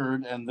winning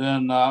record. And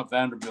then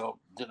Vanderbilt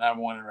didn't have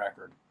a winning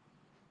record.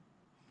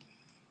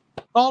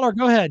 Caller,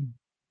 go ahead.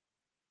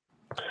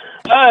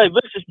 Hey,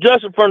 this is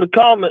Justin from the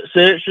comment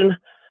section.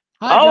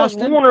 Hi, I was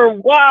Justin. wondering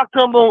why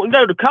come on,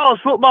 the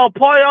college football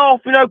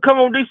playoff, come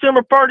on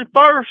December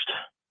 31st.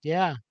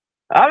 Yeah.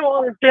 I don't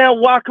understand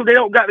why they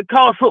don't got the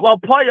college football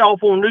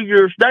playoff on New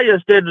Year's Day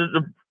instead of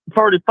the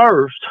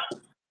 31st.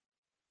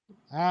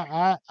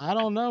 I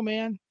don't know,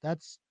 man.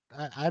 That's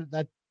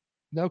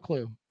no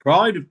clue.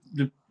 Probably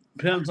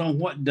depends on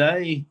what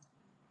day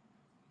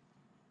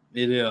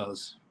it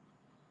is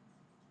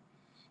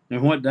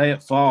and what day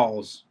it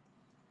falls.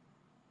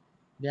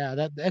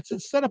 Yeah,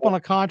 it's set up on a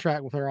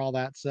contract with her, all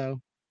that.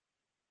 So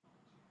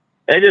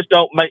it just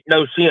don't make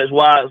no sense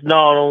why it's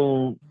not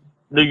on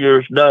New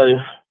Year's Day.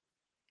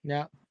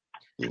 Yeah.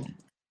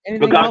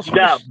 Because you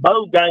got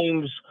both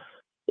games.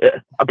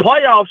 A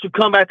playoff should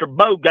come after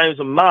both games,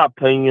 in my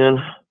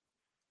opinion.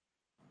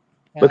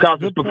 Because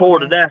it's before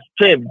the national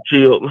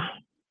championship.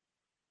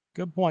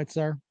 Good point,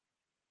 sir.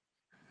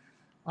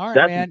 All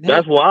right, man.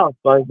 That's what I was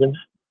thinking.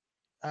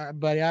 All right,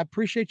 buddy. I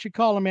appreciate you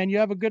calling, man. You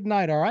have a good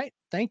night, all right?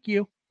 Thank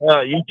you.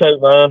 You too,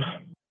 man.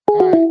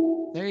 All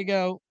right. There you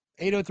go.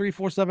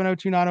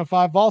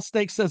 803-470-2905. Vol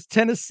Steak says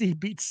Tennessee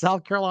beats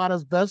South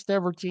Carolina's best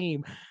ever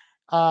team.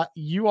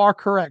 You are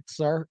correct,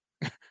 sir.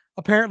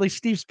 Apparently,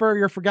 Steve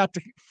Spurrier forgot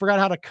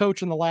how to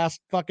coach in the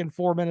last fucking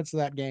 4 minutes of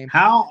that game.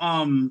 How's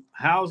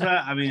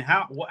that? I mean,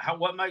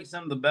 what makes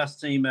them the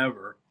best team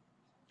ever?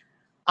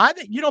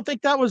 You don't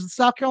think that was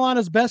South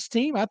Carolina's best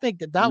team? I think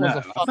that was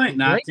a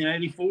fucking I think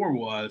 1984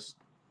 was.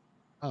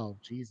 Oh,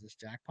 Jesus,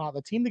 jackpot.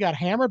 The team that got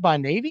hammered by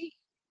Navy?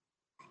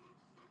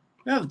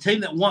 Yeah, the team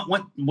that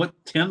won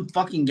 10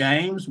 fucking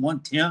games,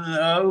 won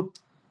 10-0.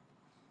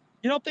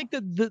 You don't think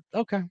that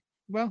okay.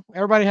 Well,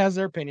 everybody has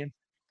their opinion.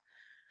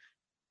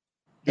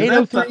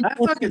 That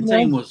fucking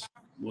team was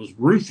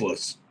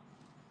ruthless.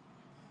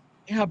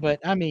 Yeah, but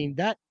I mean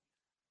that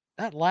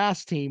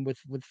last team with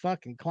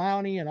fucking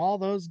Clowney and all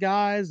those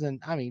guys,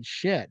 and I mean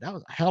shit, that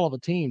was a hell of a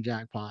team,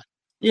 jackpot.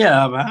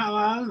 Yeah, but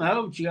I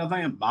know what you gotta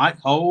think of Mike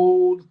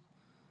Hold,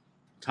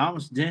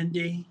 Thomas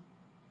Dendy,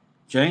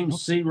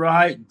 James C.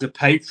 Wright, the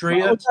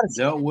Patriot,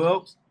 Del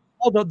Wilkes.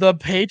 Oh, the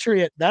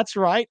Patriot, that's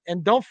right.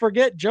 And don't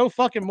forget Joe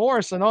fucking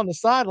Morrison on the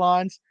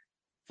sidelines,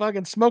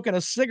 fucking smoking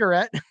a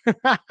cigarette.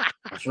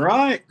 That's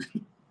right.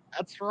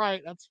 That's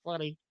right. That's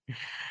funny.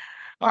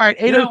 All right,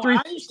 803.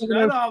 I used to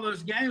go to all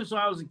those games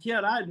when I was a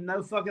kid. I had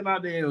no fucking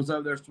idea he was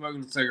over there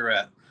smoking a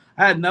cigarette.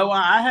 I had no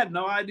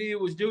idea he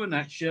was doing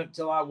that shit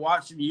until I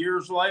watched him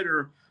years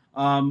later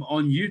on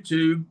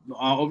YouTube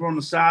over on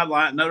the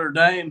sideline at Notre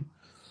Dame.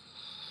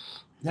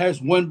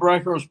 His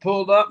windbreaker was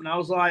pulled up, and I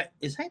was like,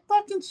 "Is he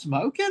fucking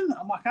smoking?"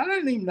 I'm like, I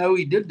didn't even know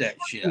he did that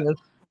shit. Of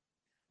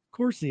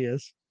course he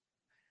is.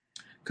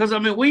 Because I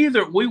mean, we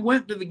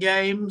went to the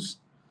games,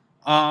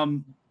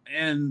 and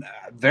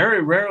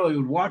very rarely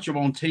would watch them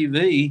on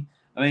TV.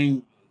 I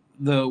mean,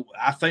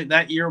 I think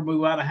that year we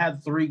might have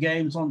had 3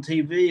 games on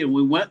TV, and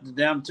we went to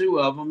damn 2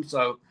 of them.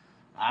 So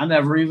I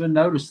never even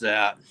noticed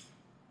that.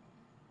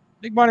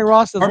 Big Money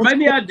Ross says, or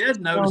maybe I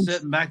did notice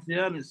it, and back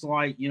then it's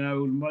like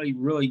nobody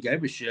really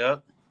gave a shit.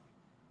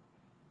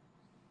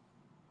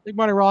 Big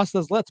Money Ross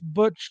says, let's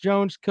Butch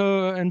Jones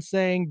and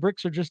saying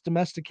bricks are just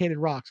domesticated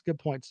rocks. Good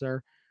point,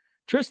 sir.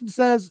 Tristan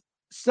says,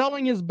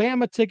 selling his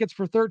Bama tickets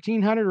for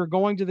 $1,300 or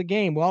going to the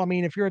game. Well, I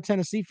mean, if you're a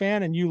Tennessee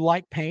fan and you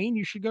like pain,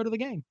 you should go to the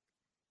game.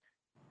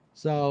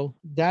 So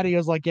Daddy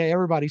was like, yeah,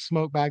 everybody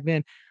smoked back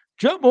then.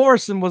 Joe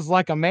Morrison was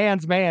like a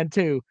man's man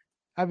too.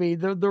 I mean,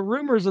 the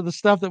rumors of the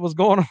stuff that was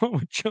going on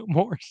with Joe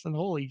Morrison,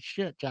 holy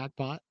shit,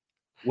 jackpot.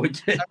 You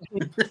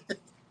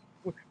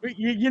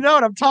know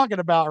what I'm talking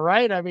about,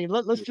 right? I mean,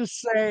 let's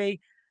just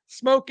say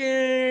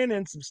smoking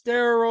and some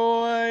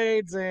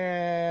steroids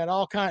and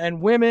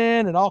and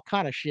women and all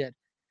kind of shit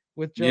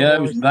with Joe. Yeah,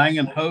 he was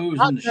banging hoes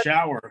in the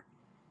shower.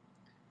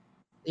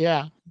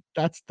 Yeah,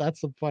 that's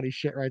some funny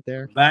shit right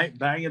there.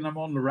 Banging them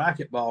on the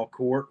racquetball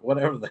court,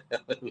 whatever the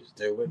hell he was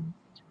doing.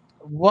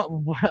 What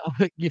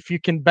if you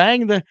can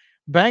bang on the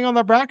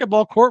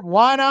racquetball court?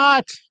 Why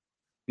not?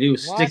 He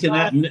was sticking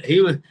that.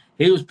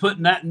 He was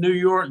putting that New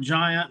York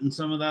Giant in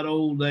some of that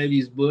old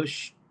ladies'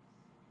 bush.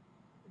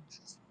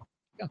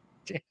 Oh,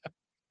 damn.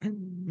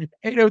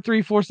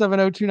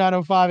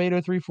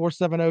 803-470-2905,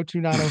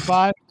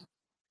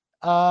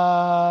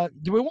 803-470-2905.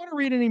 Do we want to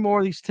read any more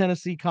of these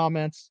Tennessee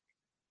comments?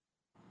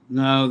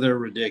 No, they're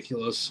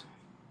ridiculous.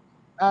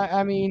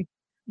 I mean,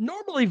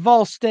 normally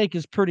Vol Steak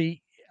is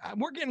pretty.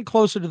 We're getting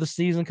closer to the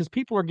season because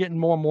people are getting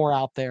more and more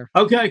out there.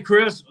 Okay,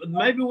 Chris,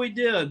 maybe we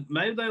did.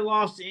 Maybe they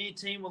lost to any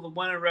team with a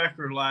winning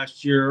record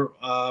last year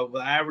with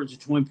an average of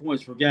 20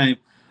 points per game.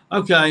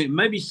 Okay,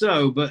 maybe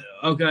so. But,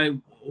 okay,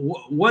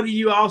 what do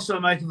you also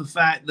make of the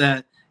fact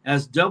that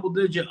as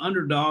double-digit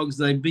underdogs,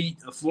 they beat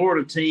a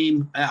Florida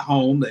team at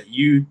home that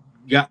you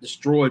got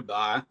destroyed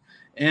by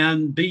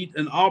and beat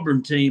an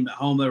Auburn team at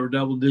home that were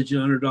double-digit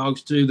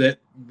underdogs too that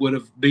would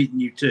have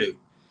beaten you too?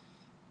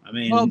 I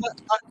mean, well,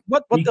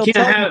 what you can't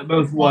have it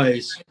both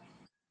ways.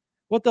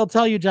 What they'll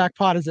tell you,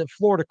 Jackpot, is that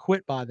Florida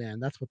quit by then.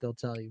 That's what they'll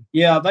tell you.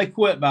 Yeah, they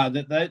quit by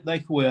that. They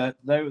quit.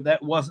 That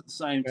wasn't the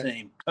same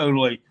team.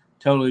 Totally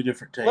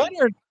different team.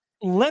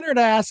 Leonard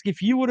asked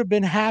if you would have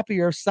been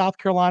happier if South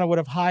Carolina would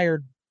have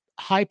hired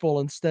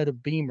Heupel instead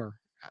of Beamer.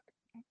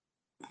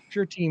 It's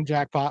your team,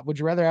 Jackpot. Would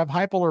you rather have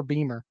Heupel or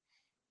Beamer?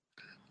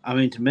 I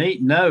mean, to me,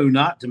 no,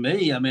 not to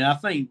me. I mean, I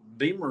think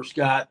Beamer's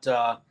got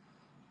a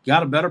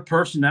better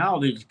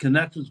personality to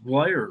connect with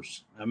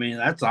players. I mean,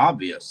 that's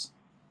obvious.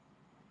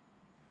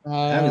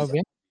 Yeah.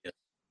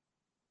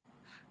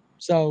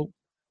 So,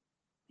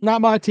 not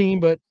my team,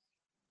 but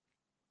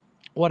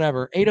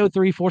whatever.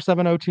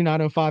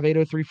 803-470-2905,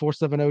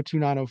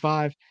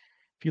 803-470-2905. If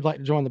you'd like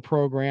to join the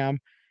program.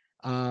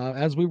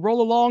 As we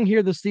roll along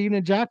here this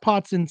evening,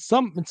 Jackpot's in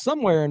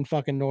somewhere in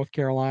fucking North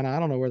Carolina. I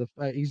don't know where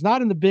he's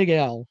not in the Big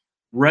L.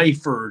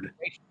 Rayford.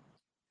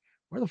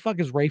 Where the fuck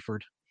is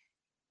Rayford?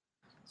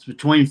 It's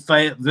between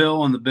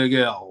Fayetteville and the Big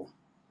L.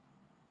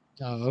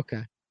 Oh,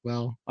 okay.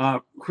 Well,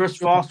 Chris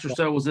Foster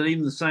said, was it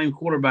even the same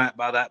quarterback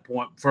by that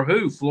point? For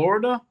who?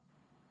 Florida?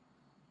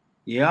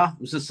 Yeah, it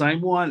was the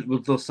same one. It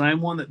was the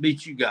same one that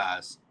beat you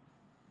guys.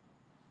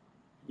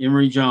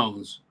 Emory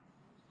Jones.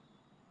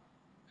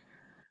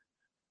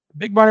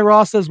 Big Barney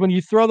Ross says, when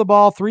you throw the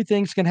ball, 3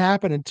 things can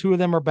happen, and 2 of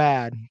them are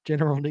bad.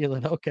 General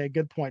Nealon. Okay,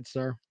 good point,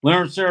 sir.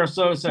 Leonard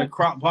Sarasota said,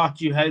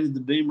 Crockpot, you hated the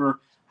Beamer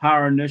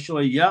hire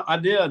initially. Yeah, I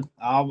did.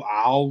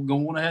 I'll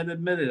go on ahead and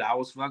admit it. I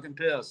was fucking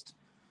pissed.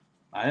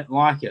 I didn't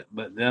like it.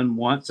 But then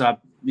once I,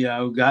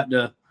 got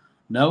to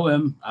know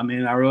him, I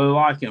mean, I really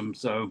like him.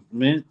 So, I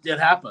mean, it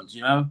happens,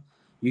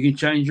 You can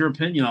change your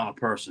opinion on a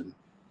person.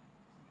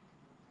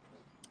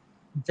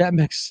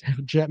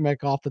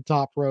 Jetmec off the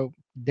top rope.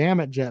 Damn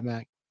it,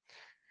 Jetmec.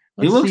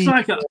 He looks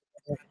like the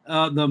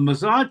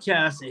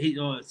Mazodcast. He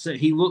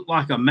looked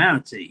like a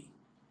manatee.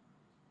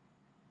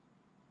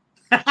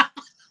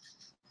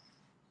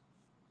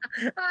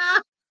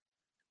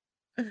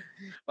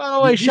 By the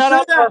way, shout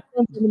out to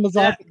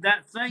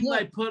that thing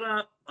they put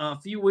up a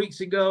few weeks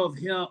ago of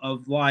him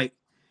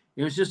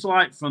it was just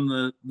like from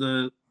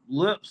the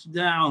lips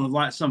down of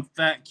like some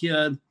fat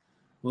kid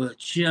with a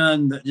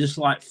chin that just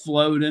like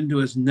flowed into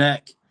his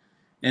neck,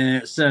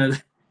 and it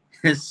said,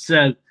 did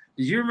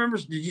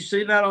you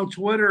see that on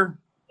Twitter?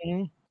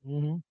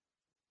 Mm-hmm.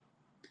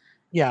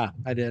 Yeah,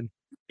 I did.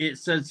 It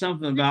said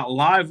something about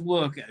live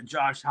look at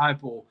Josh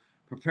Heupel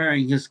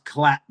preparing his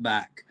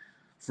clapback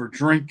for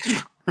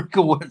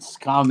Drinkowitz's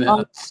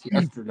comments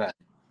yesterday.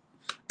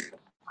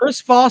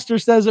 Chris Foster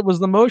says it was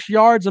the most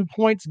yards and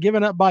points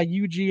given up by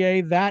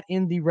UGA that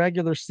in the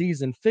regular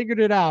season. Figured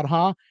it out,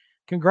 huh?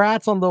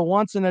 Congrats on the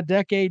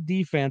once-in-a-decade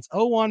defense.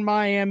 0-1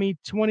 Miami,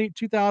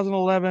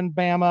 2011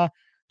 Bama,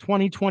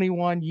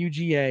 2021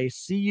 UGA.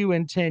 See you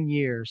in 10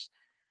 years.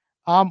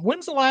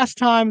 When's the last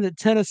time that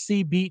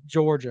Tennessee beat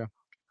Georgia?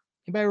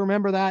 Anybody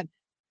remember that?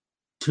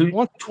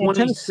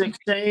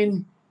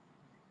 2016.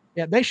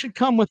 Yeah, they should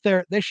come with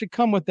their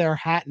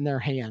hat in their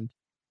hand.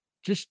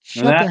 Just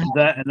and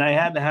they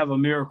had to have a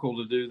miracle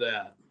to do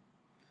that.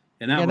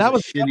 And that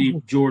was a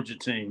shitty Georgia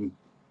team.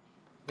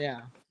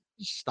 Yeah,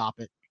 just stop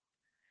it.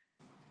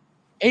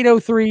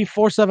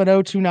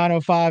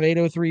 803-470-2905,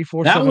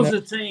 803-470. That was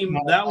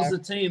the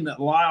team that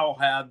Lyle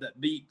had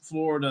that beat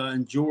Florida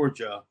and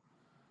Georgia.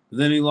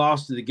 Then he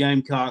lost to the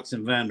Gamecocks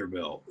and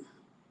Vanderbilt.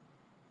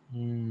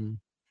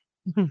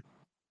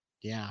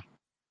 Yeah.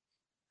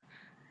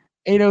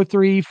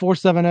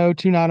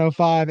 803-470-2905,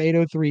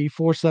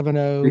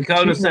 803-470.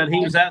 Dakota said he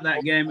was at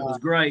that game. It was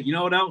great. You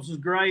know what else was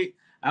great?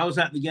 I was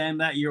at the game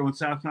that year when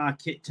South Carolina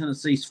kicked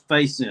Tennessee's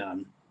face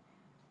in.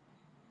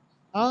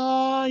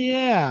 Oh,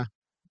 yeah.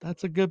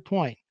 That's a good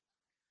point.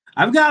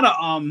 I've got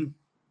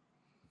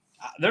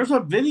there's a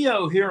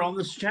video here on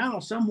this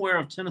channel somewhere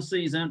of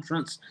Tennessee's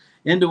entrance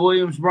into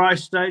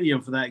Williams-Brice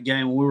Stadium for that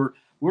game. We're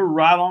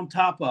right on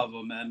top of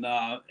them, and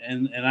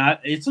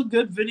it's a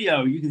good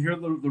video. You can hear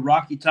the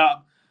Rocky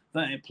Top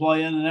thing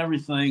playing and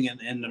everything,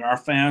 and our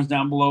fans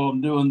down below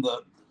them doing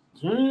the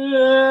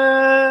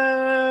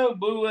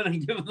booing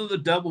and giving them the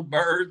double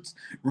birds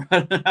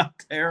running out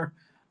there.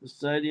 The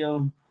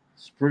stadium,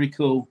 it's pretty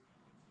cool.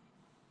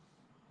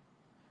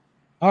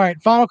 All right,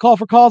 final call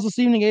for calls this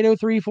evening,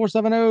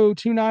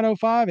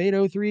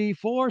 803-470-2905,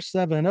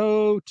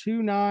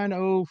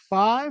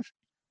 803-470-2905.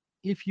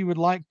 if you would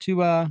like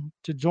to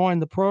join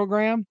the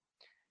program.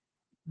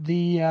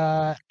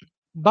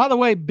 By the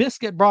way,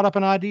 Biscuit brought up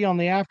an idea on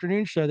the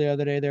afternoon show the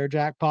other day there,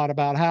 Jackpot,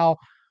 about how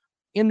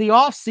in the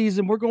off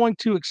season we're going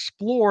to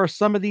explore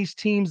some of these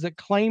teams that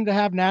claim to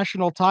have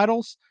national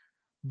titles,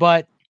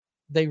 but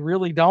they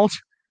really don't.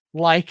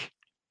 Like,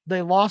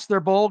 they lost their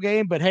bowl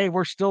game, but hey,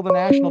 we're still the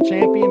national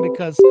champion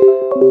because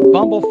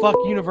Bumblefuck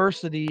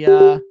University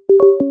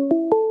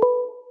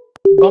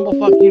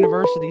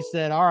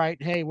said, all right,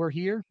 hey, we're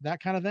here, that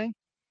kind of thing.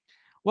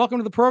 Welcome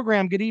to the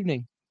program. Good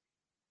evening.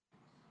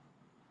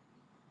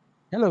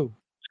 Hello.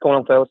 What's going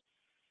on, fellas?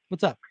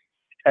 What's up?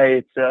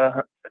 Hey,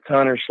 it's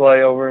Hunter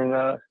Slay over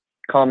in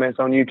comments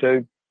on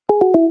YouTube.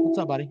 What's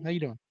up, buddy? How you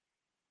doing?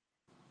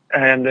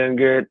 I'm doing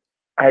good.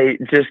 Hey,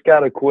 just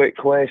got a quick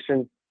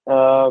question.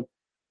 Bunch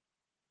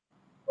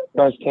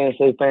of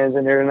Tennessee fans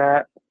in here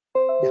tonight.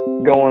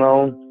 Going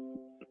on.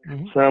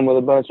 Mm-hmm. Some with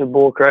a bunch of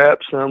bull crap.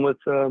 Some with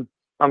I'm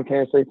a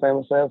Tennessee fan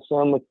myself.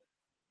 Some with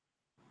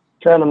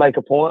trying to make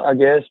a point, I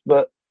guess.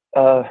 But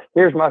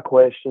here's my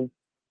question.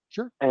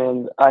 Sure.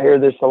 And I hear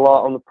this a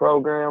lot on the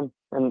program,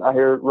 and I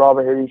hear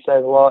Robert hear you say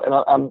it a lot.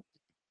 And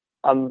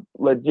I'm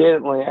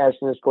legitimately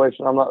asking this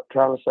question. I'm not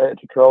trying to say it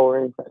to troll or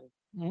anything.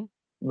 Mm-hmm.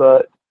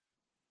 But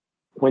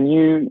when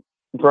you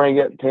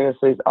bring up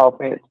Tennessee's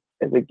offense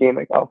as a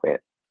gimmick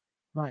offense,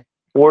 right?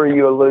 What are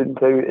you alluding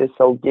to is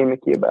so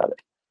gimmicky about it?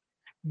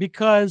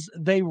 Because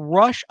they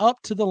rush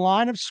up to the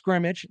line of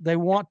scrimmage. They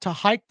want to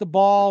hike the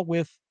ball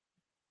with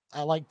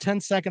like 10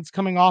 seconds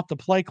coming off the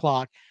play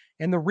clock.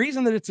 And the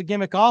reason that it's a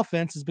gimmick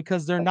offense is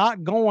because they're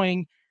not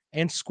going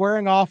and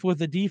squaring off with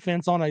the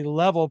defense on a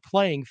level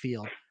playing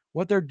field.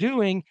 What they're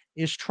doing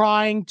is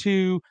trying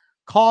to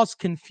cause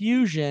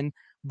confusion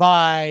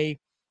by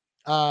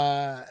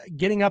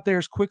getting up there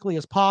as quickly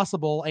as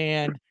possible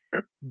and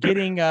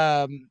getting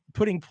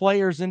putting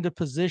players into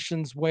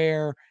positions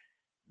where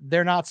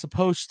they're not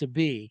supposed to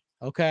be.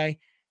 Okay.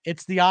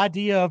 It's the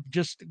idea of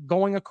just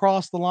going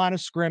across the line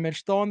of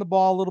scrimmage, throwing the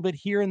ball a little bit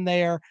here and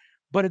there,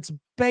 but it's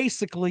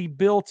basically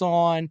built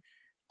on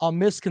a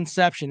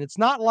misconception. It's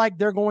not like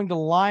they're going to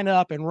line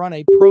up and run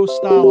a pro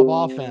style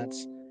of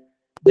offense.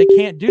 They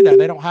can't do that.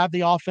 They don't have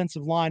the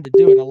offensive line to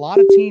do it. A lot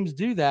of teams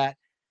do that,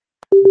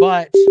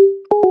 but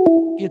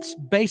it's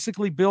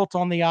basically built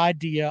on the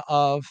idea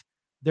of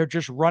they're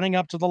just running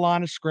up to the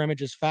line of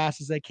scrimmage as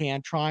fast as they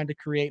can, trying to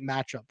create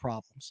matchup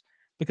problems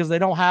because they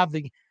don't have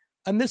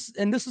and this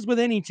is with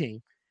any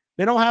team.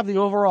 They don't have the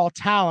overall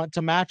talent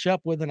to match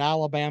up with an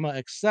Alabama,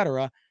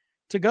 etc.,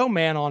 to go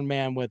man on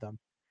man with them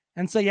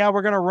and say, yeah,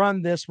 we're going to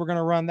run this, we're going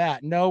to run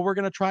that. No, we're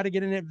going to try to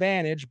get an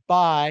advantage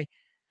by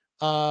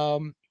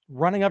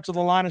running up to the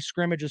line of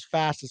scrimmage as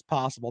fast as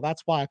possible.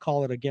 That's why I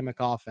call it a gimmick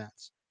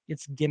offense.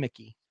 It's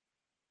gimmicky.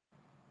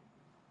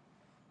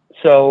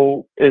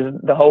 So is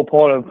the whole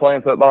point of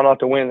playing football not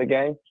to win the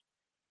game?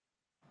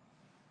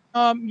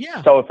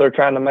 Yeah. So if they're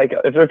trying to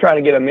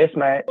get a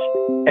mismatch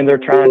and they're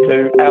trying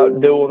to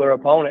outduel their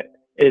opponent,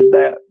 is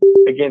that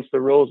against the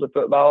rules of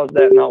football? Is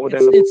that not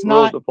within the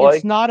rules of play?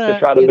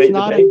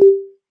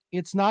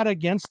 It's not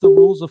against the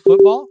rules of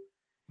football.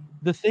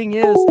 The thing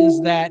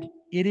is that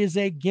it is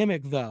a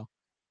gimmick, though.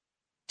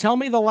 Tell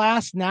me the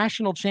last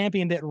national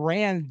champion that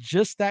ran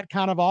just that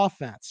kind of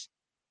offense.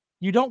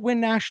 You don't win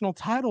national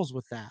titles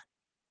with that.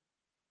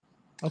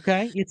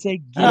 Okay, it's a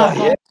gimmick.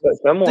 Yeah, but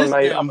someone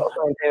may. I'm not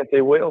saying Tennessee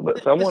will,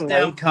 but someone may.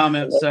 Down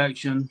comment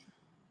section.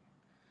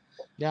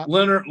 Yeah.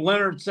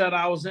 Leonard said,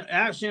 I was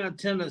actually in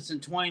attendance in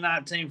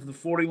 2019 for the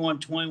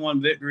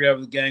 41-21 victory over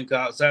the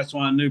Gamecocks. That's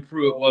when I knew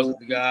Pruitt wasn't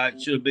the guy. It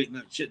should have beaten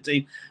that shit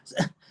team.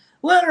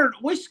 Leonard,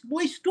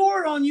 we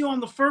scored on you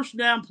on the first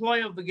down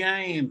play of the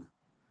game.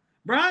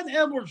 Brian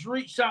Edwards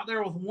reached out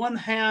there with one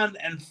hand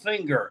and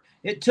finger.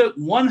 It took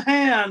one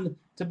hand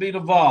to beat a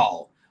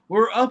Vol.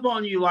 We're up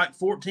on you like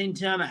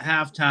 14-10 at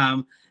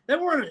halftime.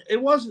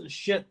 It wasn't a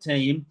shit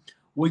team.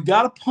 We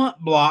got a punt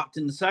blocked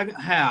in the second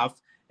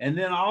half, and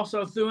then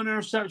also threw an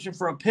interception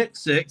for a pick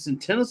six, and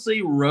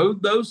Tennessee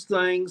rode those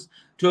things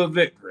to a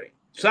victory.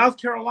 South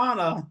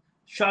Carolina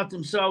shot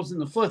themselves in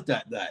the foot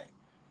that day.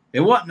 It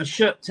wasn't a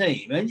shit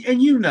team, and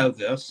you know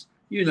this.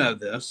 You know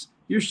this.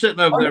 You're sitting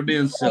over there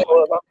being silly.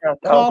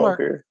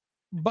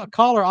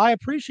 Caller, I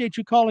appreciate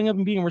you calling up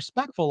and being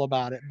respectful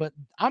about it, but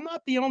I'm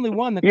not the only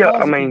one that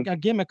calls it a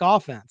gimmick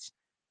offense.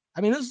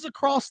 I mean, this is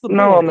across the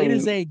board. It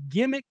is a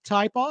gimmick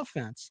type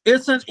offense.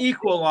 It's an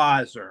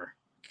equalizer.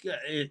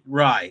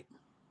 Right.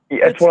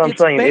 Yeah, that's what I'm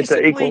saying. It's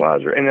an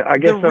equalizer. And I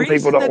guess some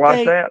people don't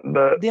like that,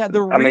 but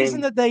the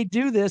reason that they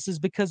do this is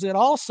because it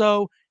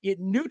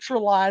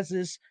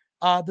neutralizes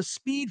the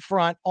speed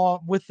front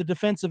with the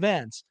defensive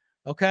ends.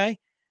 Okay.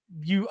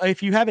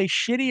 If you have a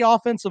shitty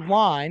offensive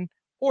line,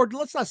 or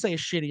let's not say a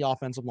shitty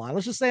offensive line,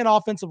 let's just say an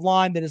offensive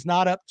line that is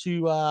not up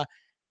to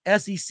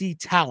SEC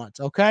talent.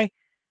 Okay.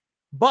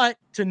 But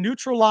to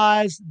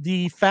neutralize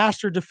the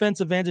faster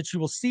defensive ends that you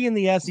will see in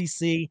the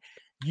SEC,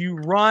 you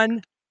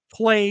run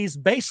plays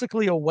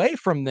basically away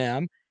from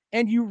them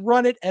and you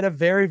run it at a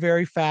very,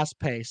 very fast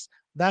pace.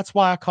 That's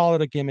why I call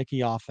it a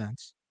gimmicky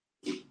offense.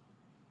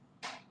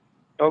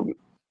 Oh,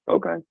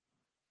 okay.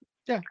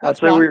 Yeah, I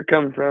see where you're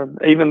coming from.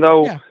 Even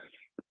though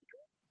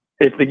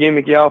if the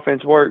gimmicky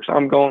offense works,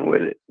 I'm going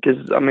with it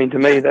because to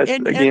me that's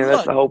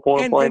that's the whole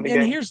point of playing the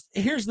game. And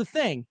here's the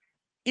thing: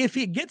 if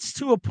it gets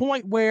to a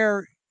point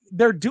where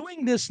they're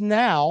doing this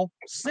now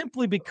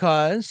simply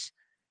because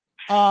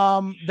they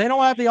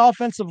don't have the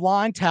offensive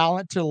line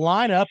talent to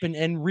line up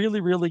and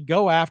really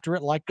go after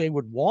it like they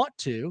would want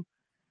to.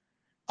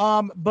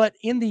 But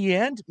in the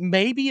end,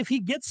 maybe if he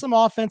gets some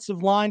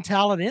offensive line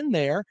talent in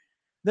there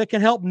that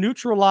can help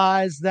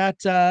neutralize that,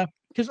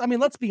 because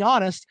let's be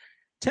honest,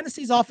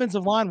 Tennessee's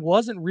offensive line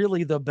wasn't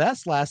really the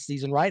best last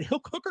season, right?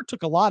 Hooker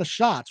took a lot of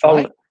shots,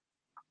 right?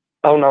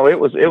 Oh no, it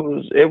was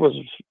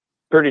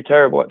pretty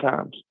terrible at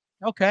times.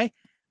 Okay.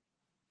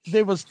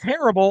 It was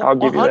terrible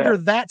under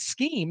that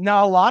scheme.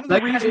 Now, a lot of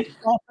the reason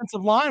the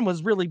offensive line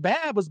was really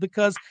bad was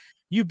because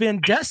you've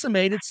been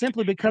decimated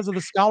simply because of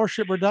the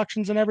scholarship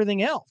reductions and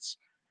everything else.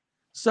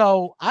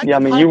 So I give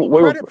Heupel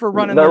credit for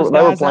running those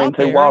guys out there. They were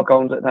playing 2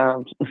 walk-ons at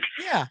times.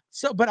 Yeah.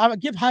 So, but I would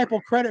give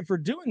Heupel credit for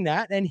doing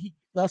that. And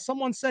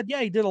someone said,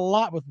 he did a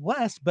lot with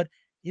less, but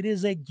it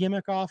is a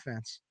gimmick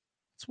offense.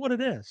 That's what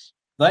it is.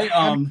 They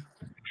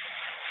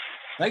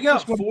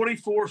got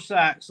 44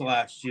 sacks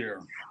last year.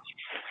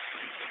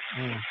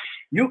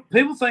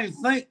 People think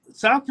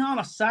South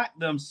Carolina sacked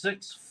them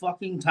 6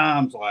 fucking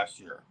times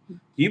last year. Do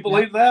you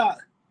believe that?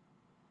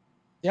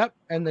 Yep.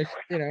 And they,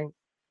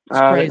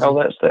 I didn't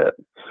know that stat.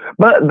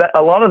 But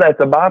a lot of that's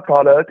a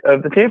byproduct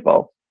of the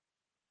tempo.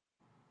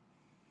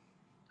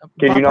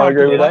 Can you not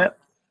agree with that?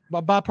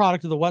 A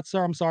byproduct of the what,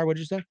 sir? I'm sorry. What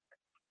did you say?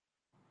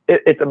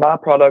 It's a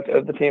byproduct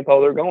of the tempo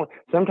they're going.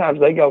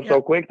 Sometimes they go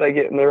so quick they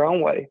get in their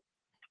own way.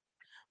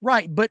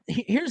 Right, but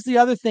here's the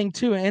other thing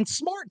too, and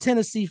smart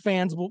Tennessee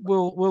fans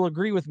will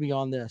agree with me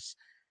on this.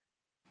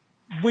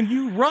 When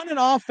you run an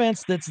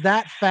offense that's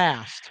that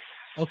fast,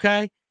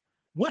 okay,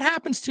 what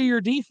happens to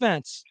your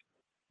defense?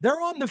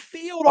 They're on the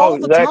field all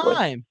the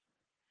time.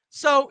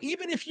 So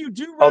even if you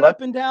do run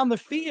up and down the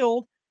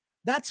field,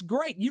 that's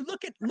great. You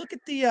look at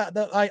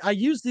I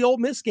used the Ole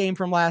Miss game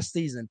from last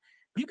season.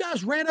 You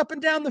guys ran up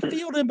and down the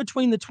field in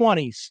between the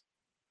 20s,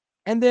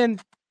 and then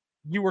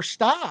you were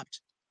stopped.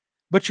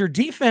 But your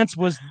defense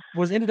was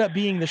ended up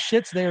being the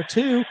shits there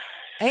too,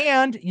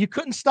 and you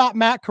couldn't stop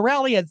Matt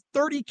Corral. He had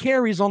 30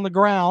 carries on the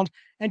ground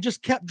and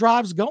just kept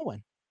drives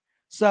going.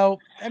 So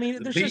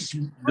there's just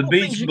the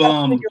beach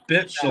bum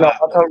bitch slap.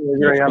 I totally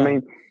agree.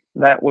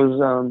 That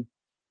was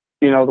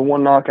the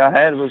one knock I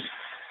had was,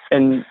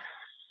 and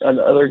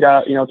the other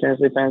guy,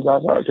 Tennessee fans I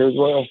talked to as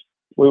well.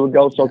 We would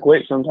go so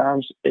quick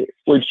sometimes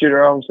we'd shoot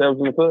our own selves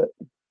in the foot.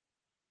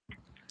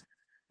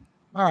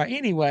 All right.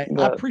 Anyway,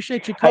 I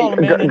appreciate you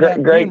calling, man.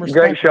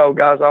 Great show,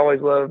 guys. I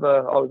always love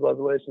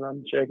to listen.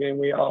 I'm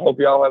checking. I hope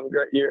y'all have a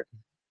great year.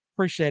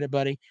 Appreciate it,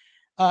 buddy.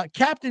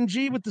 Captain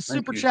G with the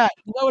super chat.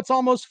 It's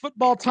almost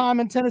football time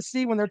in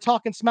Tennessee when they're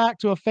talking smack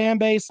to a fan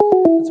base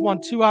that's won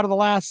 2 out of the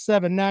last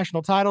 7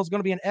 national titles. Going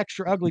to be an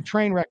extra ugly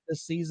train wreck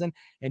this season,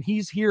 and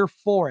he's here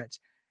for it.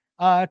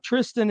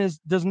 Tristan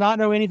does not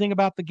know anything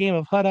about the game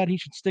of Hudud. He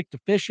should stick to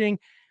fishing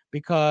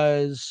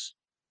because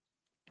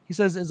he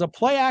says, is a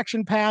play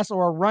action pass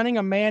or running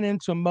a man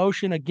into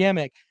motion a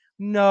gimmick?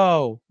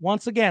 No.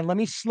 Once again, let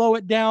me slow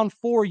it down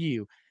for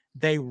you.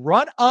 They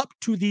run up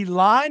to the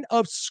line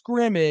of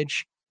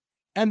scrimmage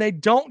and they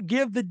don't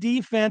give the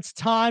defense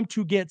time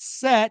to get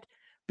set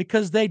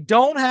because they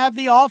don't have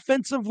the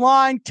offensive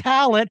line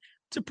talent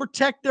to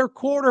protect their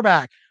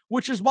quarterback,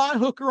 which is why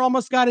Hooker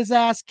almost got his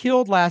ass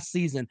killed last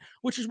season,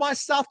 which is why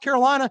South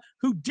Carolina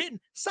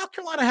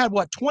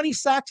had 20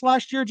 sacks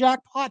last year,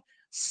 Jackpot?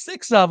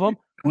 6 of them.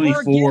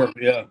 24,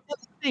 yeah.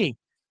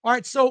 All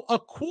right, so a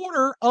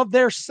quarter of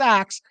their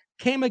sacks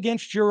came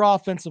against your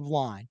offensive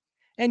line.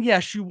 And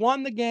yes, you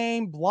won the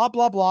game, blah,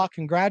 blah, blah.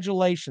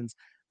 Congratulations.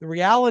 The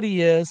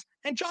reality is,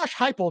 and Josh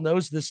Heupel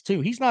knows this too,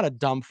 he's not a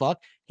dumb fuck.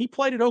 He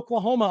played at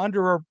Oklahoma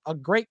under a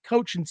great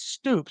coach in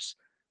Stoops,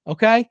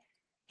 okay?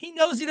 He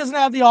knows he doesn't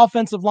have the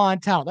offensive line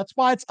talent. That's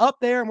why it's up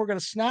there, and we're going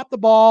to snap the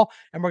ball,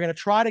 and we're going to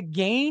try to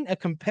gain a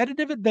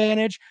competitive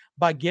advantage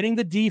by getting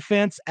the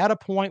defense at a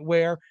point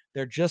where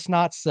they're just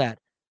not set.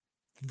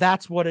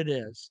 That's what it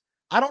is.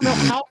 I don't know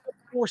how much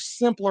more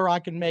simpler I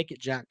can make it,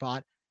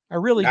 Jackpot. I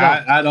really don't.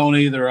 I don't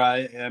either.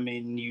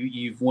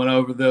 You've went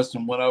over this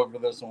and went over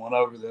this and went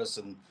over this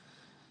and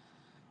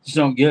just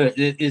don't get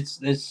it.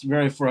 It's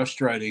very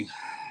frustrating.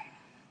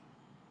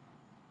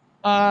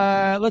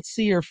 Let's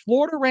see here.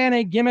 Florida ran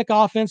a gimmick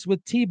offense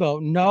with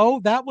Tebow.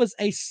 No, that was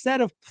a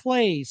set of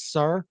plays,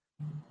 sir.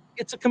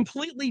 It's a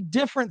completely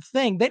different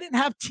thing. They didn't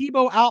have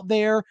Tebow out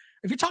there.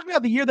 If you're talking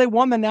about the year they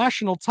won the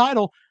national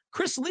title,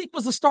 Chris Leak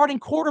was the starting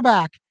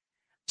quarterback.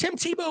 Tim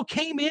Tebow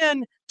came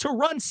in to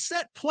run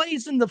set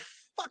plays in the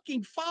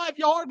fucking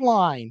 5-yard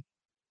line.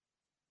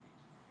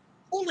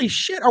 Holy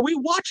shit. Are we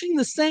watching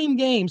the same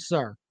game,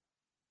 sir?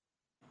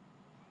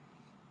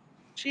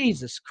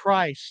 Jesus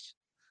Christ.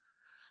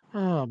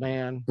 Oh,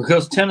 man.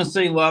 Because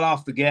Tennessee let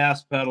off the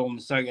gas pedal in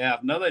the second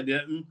half. No, they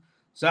didn't.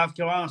 South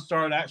Carolina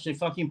started actually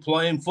fucking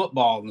playing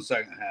football in the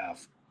second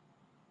half.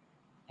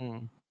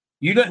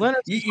 You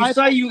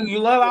say you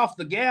let off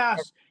the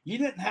gas. You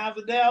didn't have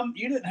the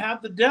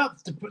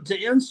depth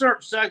to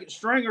insert second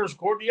stringers.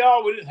 According to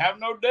y'all, we didn't have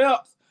no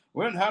depth.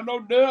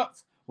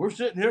 We're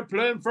sitting here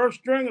playing first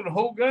stringer the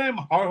whole game.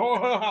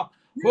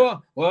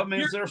 Well, it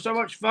means they're so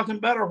much fucking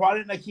better. Why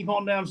didn't they keep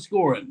on damn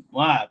scoring?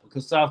 Why?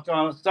 Because South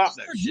Carolina stopped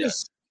that shit.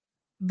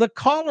 The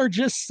caller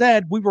just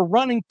said we were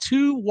running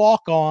 2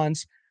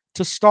 walk-ons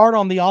to start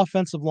on the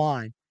offensive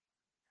line.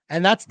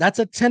 And that's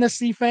a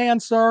Tennessee fan,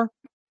 sir.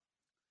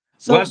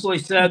 So, Wesley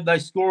said they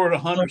scored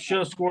 100, should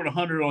have scored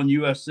 100 on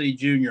USC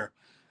Junior.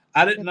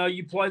 I didn't know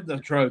you played the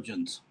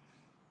Trojans.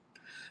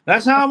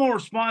 That's how I'm going to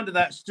respond to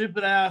that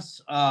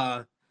stupid-ass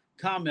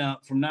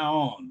comment from now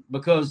on,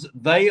 because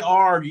they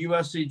are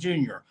USC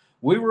Junior.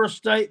 We were a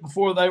state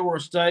before they were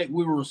a state.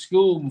 We were a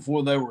school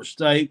before they were a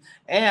state.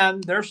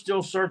 And they're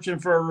still searching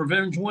for a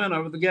revenge win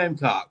over the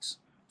Gamecocks.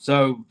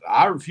 So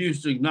I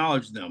refuse to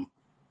acknowledge them.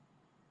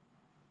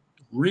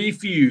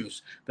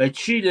 Refuse. They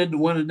cheated to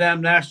win a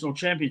damn national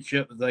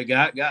championship that they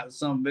got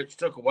some bitch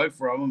took away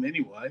from them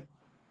anyway.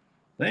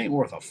 They ain't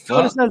worth a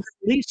fuck. At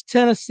least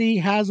Tennessee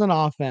has an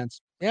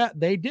offense. Yeah,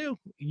 they do.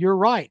 You're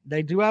right.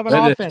 They do have an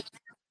offense.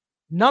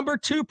 Number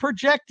 2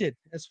 projected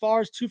as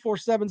far as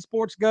 247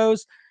 Sports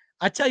goes.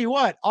 I tell you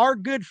what, our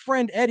good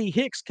friend Eddie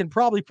Hicks can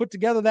probably put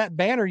together that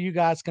banner you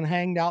guys can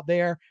hang out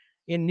there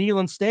in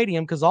Neyland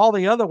Stadium, because all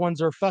the other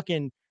ones are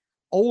fucking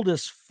old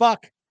as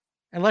fuck.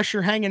 Unless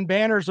you're hanging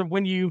banners of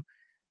when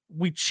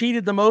we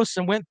cheated the most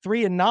and went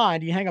 3-9.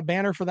 Do you hang a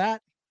banner for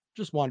that?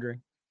 Just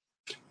wondering.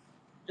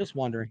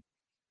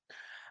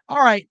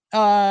 All right.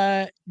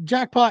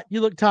 Jackpot,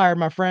 you look tired,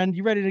 my friend.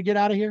 You ready to get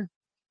out of here?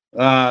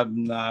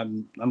 I'm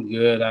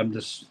good. I'm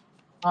just.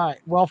 All right.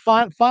 Well,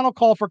 final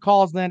call for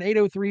calls then.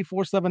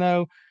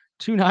 803-470-2905.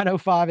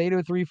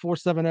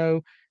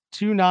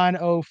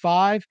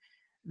 803-470-2905.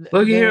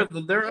 Look here.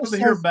 They're over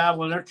here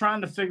battling. They're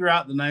trying to figure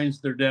out the names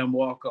of their damn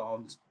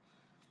walk-ons.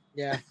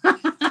 Yeah.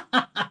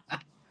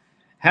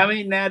 How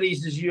many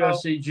natties does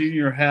USC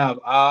Junior have?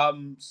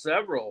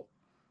 Several.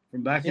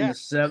 From back in the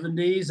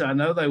 70s. I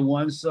know they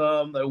won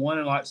some. They won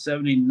in like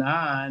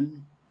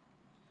 79.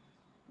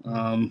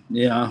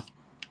 Yeah.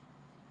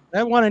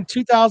 That won in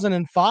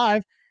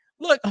 2005.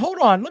 Look, hold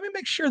on. Let me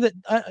make sure that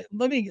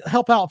let me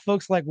help out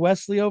folks like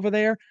Wesley over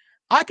there.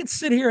 I could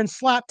sit here and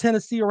slap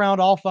Tennessee around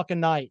all fucking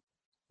night.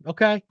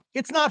 Okay?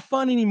 It's not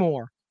fun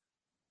anymore.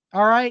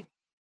 All right?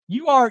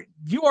 You are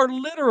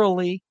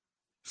literally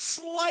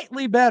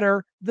slightly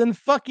better than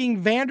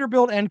fucking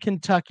Vanderbilt and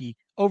Kentucky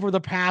over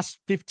the past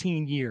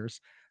 15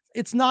 years.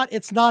 It's not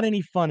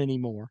any fun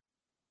anymore.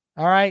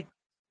 All right?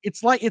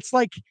 It's like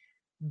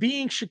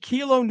being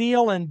Shaquille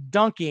O'Neal and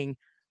dunking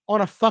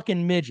on a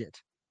fucking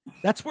midget.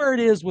 That's where it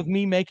is with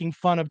me making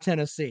fun of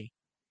Tennessee.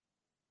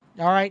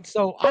 All right.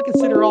 So I can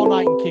sit here all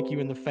night and kick you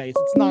in the face.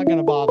 It's not going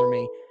to bother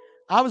me.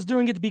 I was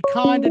doing it to be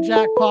kind to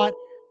Jackpot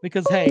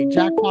because, hey,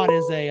 Jackpot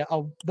is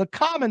the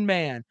common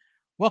man.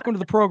 Welcome to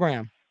the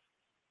program.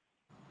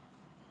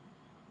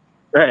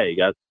 Hey,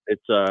 guys.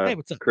 It's hey,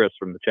 what's up? Chris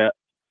from the chat.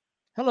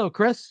 Hello,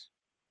 Chris.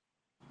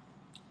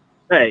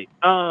 Hey,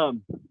 I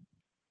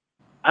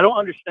don't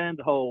understand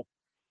the whole.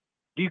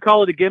 Do you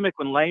call it a gimmick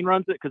when Lane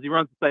runs it? Because he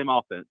runs the same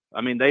offense. I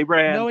mean, they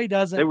ran. No, he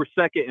doesn't. They were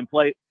second in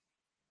play.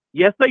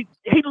 Yes, he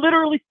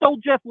literally stole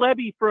Jeff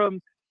Levy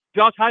from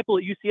Josh Heupel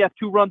at UCF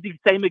to run the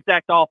same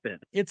exact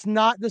offense. It's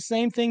not the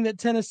same thing that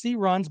Tennessee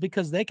runs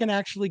because they can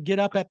actually get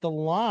up at the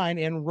line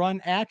and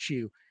run at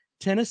you.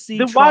 Tennessee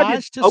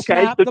tries to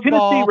snap the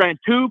ball. Tennessee ran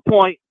 2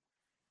 point.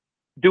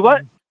 Do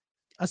what?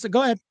 I said,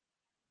 go ahead.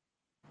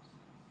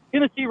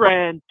 Tennessee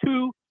ran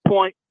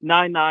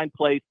 2.99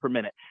 plays per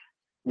minute.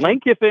 Lane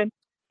Kiffin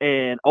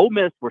and Ole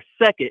Miss were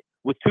second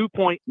with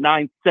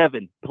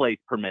 2.97 plays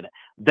per minute.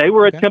 They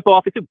were a tempo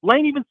offensive.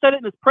 Lane even said it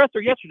in his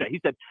presser yesterday. He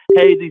said,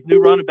 hey, these new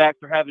running backs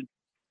are having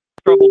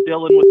trouble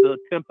dealing with the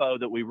tempo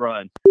that we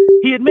run.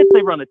 He admits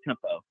they run a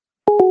tempo.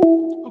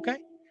 Okay.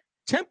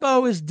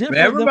 Tempo is different.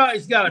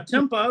 Everybody's got a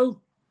tempo.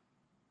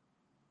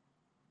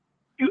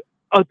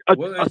 It'd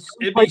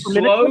be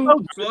slow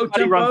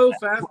tempo,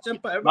 fast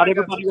tempo. Not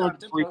everybody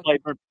runs 3 plays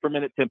per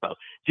minute tempo.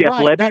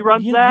 Jeff Levy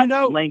runs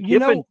that. Lane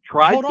Kiffin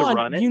tries to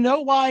run it. You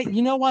know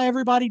why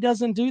everybody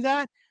doesn't do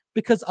that?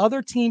 Because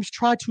other teams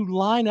try to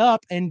line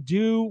up and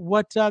do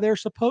what they're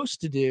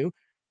supposed to do.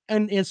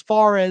 And as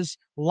far as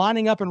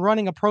lining up and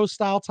running a pro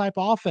style type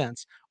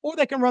offense, or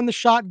they can run the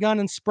shotgun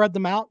and spread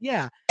them out.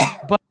 Yeah.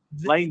 But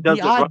Lane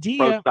doesn't run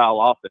pro style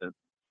offense.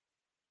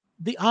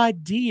 The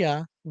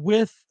idea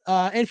with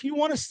and if you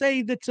want to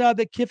say that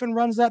that Kiffin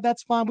runs that,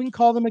 that's fine. We can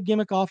call them a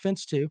gimmick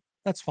offense too.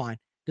 That's fine.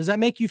 Does that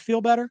make you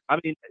feel better? I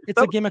mean, it's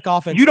a gimmick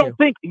offense. You don't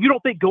think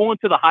going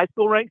to the high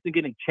school ranks and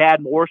getting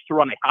Chad Morris to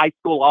run a high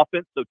school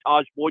offense so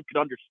Taj Boyd could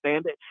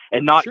understand it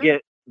and not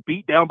get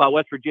beat down by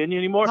West Virginia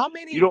anymore?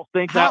 You don't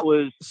think that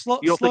was you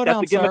don't think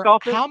that's a gimmick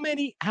offense?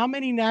 How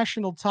many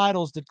national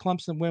titles did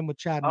Clemson win with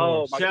Chad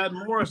Morris? Chad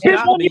Morris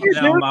got beat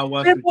down by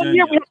West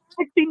Virginia. We had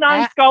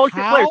 69 scholarship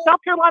players.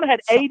 South Carolina had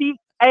 88.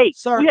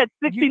 Sir, we had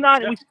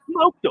 69 and we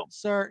smoked them.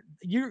 Sir,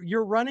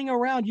 you're running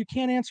around. You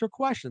can't answer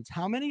questions.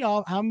 How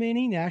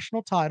many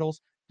national titles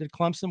did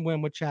Clemson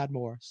win with Chad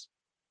Morris?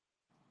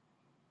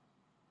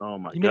 Oh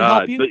my You mean to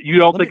help God! you? But you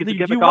don't Let think me-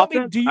 it's a do you gimmick want me-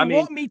 offense? do you I mean,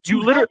 want me to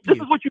literally. help This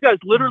you? is what you guys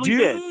literally Do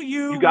did.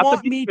 you got the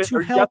want me defense- to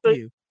or you got help the-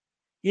 you?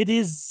 It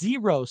is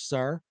 0,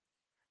 sir.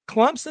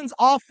 Clemson's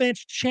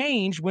offense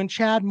changed when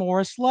Chad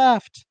Morris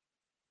left.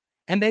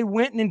 And they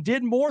went and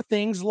did more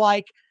things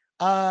like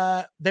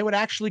they would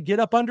actually get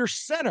up under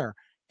center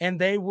and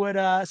they would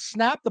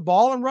snap the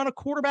ball and run a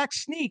quarterback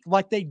sneak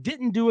like they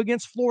didn't do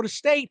against Florida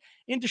State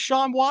in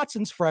Deshaun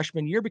Watson's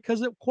freshman year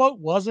because it, quote,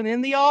 wasn't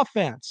in the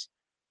offense.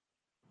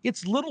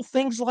 It's little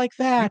things like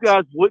that. You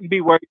guys wouldn't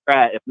be where you're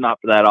at if not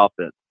for that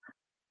offense.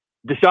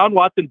 Deshaun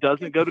Watson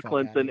doesn't go to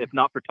Clemson if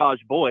not for Taj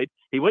Boyd.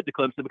 He went to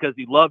Clemson because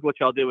he loved what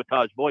y'all did with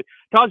Taj Boyd.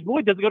 Taj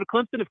Boyd doesn't go to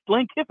Clemson if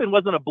Lane Kiffin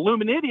wasn't a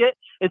blooming idiot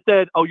and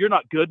said, "Oh, you're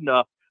not good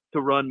enough to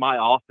run my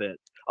offense."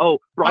 Oh,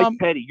 Bryce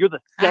Petty, you're the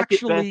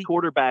second best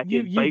quarterback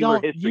in Baylor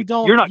history.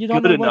 You're not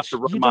good enough to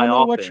run my offense. You don't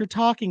know what you're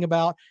talking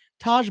about.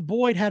 Taj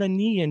Boyd had a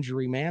knee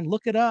injury, man.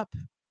 Look it up.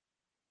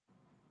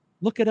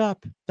 Look it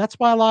up. That's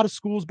why a lot of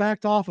schools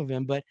backed off of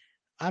him. But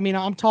I mean,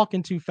 I'm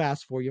talking too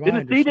fast for you.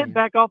 Tennessee didn't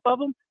back off of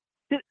him.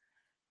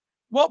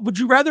 Well, would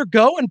you rather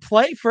go and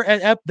play for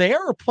up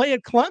there or play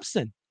at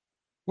Clemson?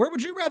 Where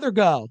would you rather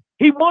go?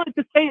 He wanted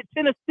to stay at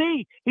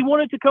Tennessee. He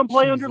wanted to come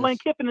play under Lane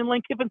Kiffin, and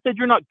Lane Kiffin said,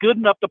 "You're not good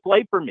enough to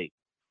play for me."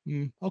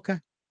 Okay.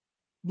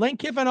 Lane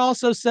Kiffin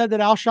also said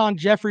that Alshon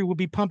Jeffrey would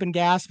be pumping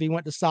gas if he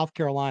went to South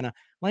Carolina.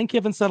 Lane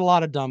Kiffin said a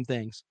lot of dumb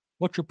things.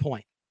 What's your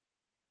point?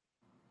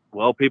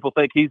 Well, people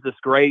think he's this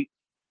great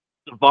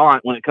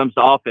savant when it comes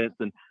to offense,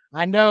 and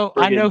I know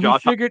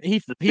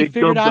he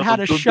figured out how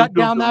to shut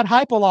down that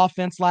Heupel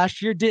offense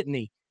last year, didn't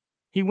he?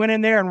 He went in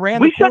there and ran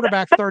the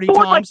quarterback 30 times.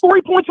 Like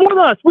 40 points more than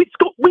us. We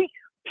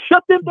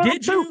shut them down.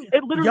 Did you?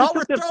 It literally y'all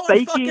were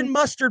throwing fucking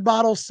mustard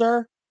bottles,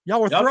 sir. Y'all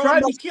were throwing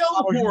trying to kill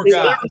the poor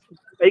guy.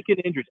 Faking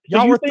injuries.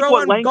 Y'all were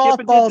throwing golf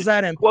balls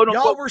at him. Quote,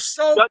 y'all were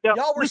so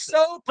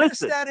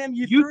pissed at him.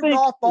 You threw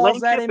golf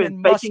balls at him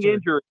and mustard.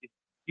 Injuries.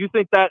 You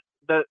think that's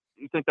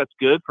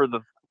good for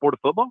the sport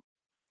of football?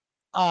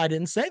 I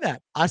didn't say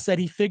that. I said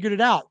he figured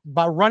it out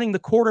by running the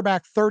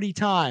quarterback 30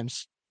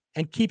 times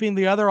and keeping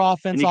the other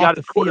offense off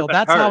the field.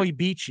 That's how he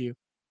beat you.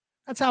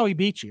 That's how he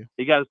beat you.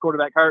 He got his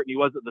quarterback hurt, and he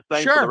wasn't the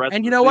same for the rest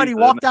and of you the know what? He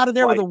season. walked out of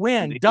there with a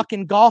win,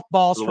 ducking golf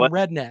balls from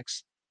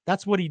rednecks.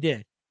 That's what he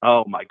did.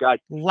 Oh, my God.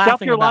 South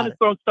Carolina's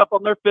throwing stuff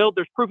on their field.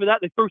 There's proof of that.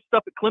 They threw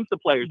stuff at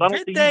Clemson players. I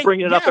don't see you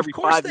bringing it up every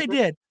 5 years. Of course they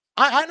did.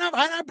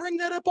 I bring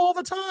that up all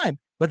the time.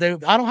 But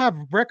I don't have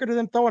record of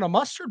them throwing a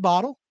mustard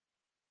bottle.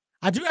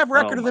 I do have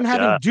record of them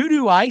having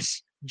doo-doo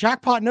ice.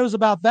 Jackpot knows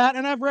about that.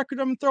 And I have record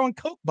of them throwing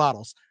Coke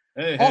bottles.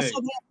 Also, they have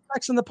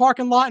sex in the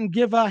parking lot and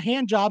give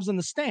hand jobs in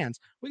the stands.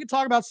 We can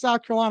talk about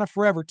South Carolina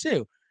forever,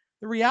 too.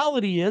 The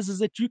reality is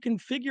that you can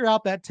figure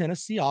out that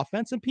Tennessee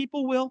offense, and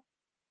people will.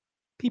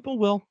 People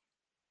will.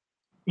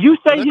 You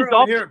say he's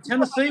off here.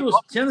 Tennessee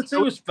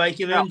was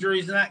faking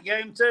injuries in that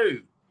game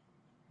too.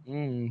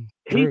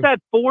 He's had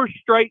 4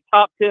 straight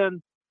top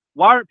 10.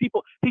 Why aren't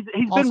people? He's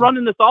been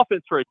running this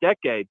offense for a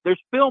decade.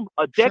 There's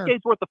a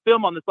decade's worth of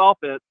film on this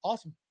offense.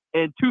 Awesome.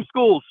 And 2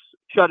 schools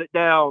shut it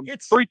down.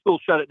 3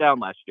 schools shut it down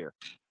last year.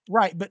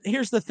 Right, but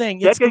here's the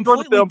thing: it's decades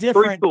worth of film.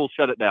 Different. 3 schools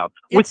shut it down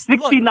with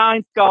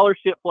 69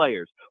 scholarship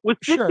players. With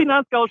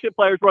 69 scholarship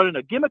players running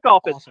a gimmick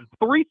offense,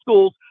 3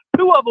 schools,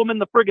 2 of them in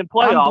the friggin'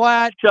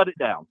 playoffs, shut it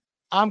down.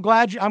 I'm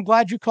glad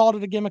you called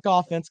it a gimmick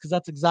offense because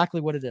that's exactly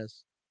what it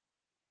is.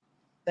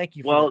 Thank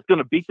you. Well, it's going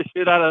to beat the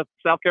shit out of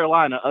South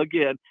Carolina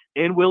again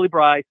in Willie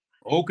Bryce.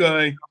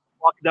 Okay.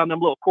 Walking down them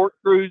little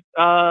corkscrew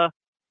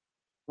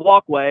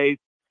walkways,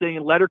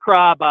 singing "Let Her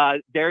Cry" by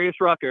Darius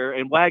Rucker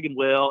and Wagon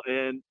Wheel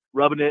and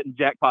rubbing it in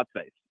Jackpot's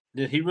face.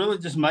 Did he really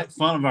just make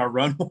fun of our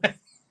runway?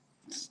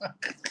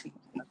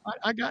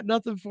 I got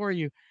nothing for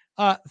you.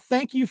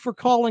 Thank you for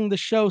calling the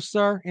show,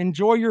 sir.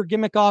 Enjoy your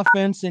gimmick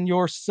offense in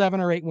your 7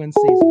 or 8 win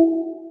season.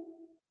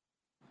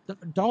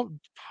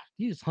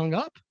 You just hung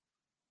up?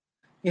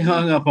 He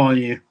hung up on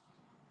you.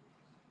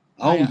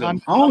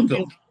 Owned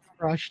them.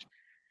 Crushed.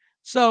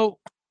 So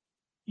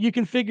you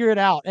can figure it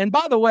out. And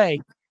by the way,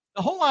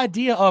 the whole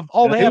idea of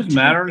they have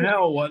mad in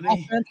hell, wasn't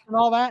he? Offense and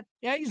all that.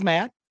 Yeah, he's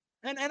mad.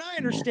 And I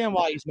understand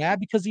why he's mad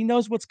because he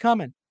knows what's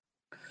coming.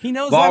 He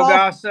knows Ball that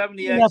guy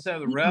 78 said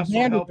the refs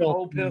will help the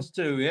whole piss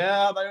too.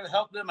 Yeah, they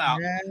helped them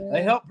out. Yeah.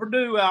 They helped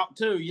Purdue out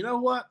too. You know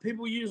what?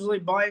 People usually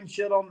blame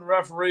shit on the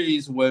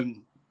referees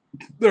when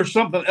there's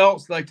something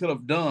else they could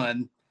have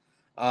done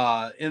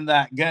in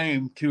that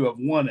game to have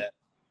won it.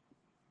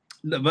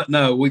 But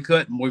no, we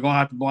couldn't. We're going to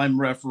have to blame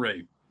the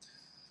referee.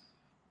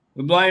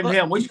 We blame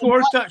him. We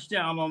scored a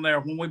touchdown on there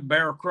when we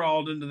bear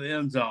crawled into the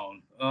end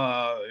zone.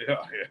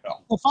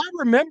 If I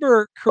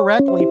remember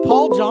correctly,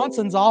 Paul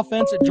Johnson's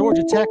offense at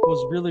Georgia Tech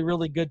was really,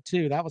 really good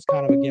too. That was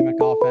kind of a gimmick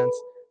offense.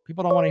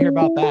 People don't want to hear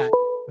about that.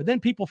 But then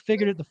people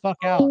figured it the fuck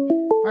out.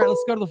 All right,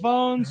 let's go to the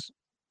phones.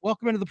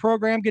 Welcome into the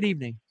program. Good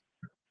evening.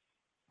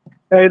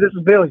 Hey, this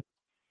is Billy.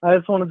 I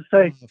just wanted to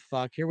say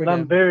Here we that go.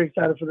 I'm very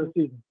excited for this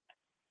season.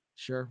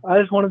 Sure. I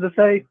just wanted to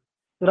say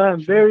that I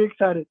am very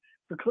excited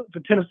for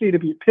Tennessee to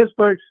beat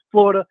Pittsburgh,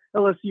 Florida,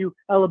 LSU,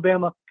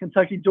 Alabama,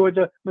 Kentucky,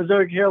 Georgia,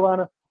 Missouri,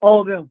 Carolina,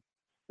 all of them.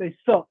 They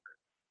suck.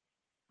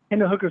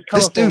 Hendon Hooker's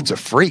This colorful. dude's a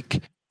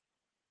freak.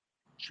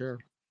 Sure.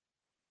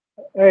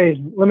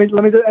 Hey, let me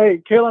do. Hey,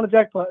 Carolina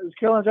Jackpot. Is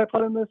Carolina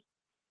Jackpot in this?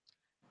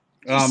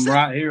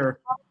 Right here.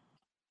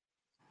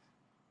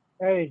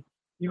 Hey,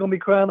 you gonna be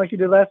crying like you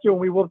did last year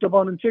when we whooped up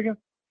on them chickens?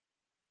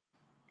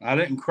 I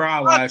didn't cry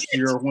last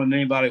year when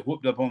anybody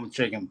whooped up on the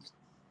chickens.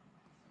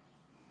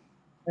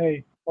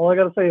 Hey, all I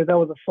gotta say is that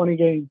was a funny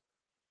game.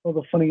 It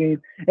was a funny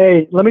game.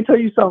 Hey, let me tell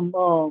you something,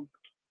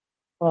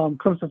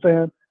 Clemson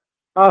fan.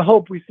 I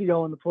hope we see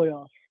y'all in the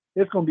playoffs.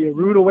 It's gonna be a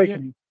rude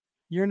awakening.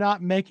 You're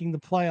not making the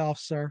playoffs,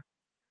 sir.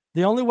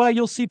 The only way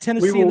you'll see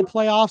Tennessee in the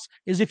playoffs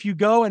is if you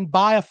go and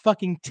buy a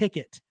fucking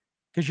ticket,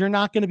 because you're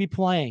not going to be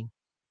playing.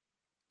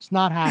 It's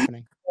not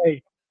happening.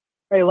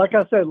 Hey, like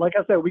I said,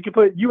 we can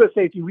put you at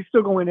safety. We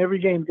still go in every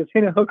game because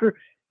Hendon Hooker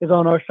is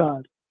on our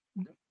side.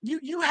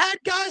 You had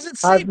guys at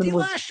safety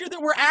last year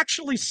that were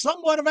actually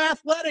somewhat of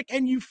athletic,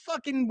 and you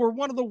fucking were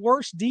one of the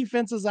worst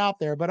defenses out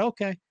there. But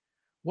okay,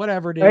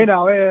 whatever, dude. Hey,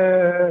 now,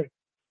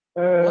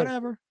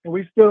 whatever.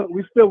 We still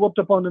whooped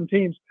up on them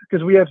teams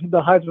because we have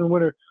the Heisman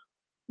winner,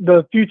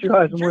 the future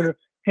Heisman winner,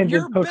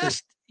 Hendon Hooker.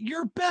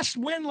 Your best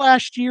win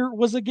last year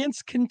was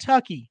against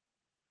Kentucky.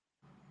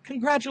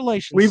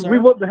 Congratulations, sir. We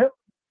whooped the hell.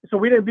 So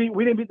we didn't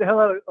beat the hell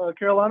out of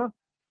Carolina.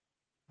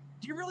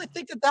 Do you really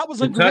think that was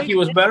Kentucky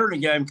was better than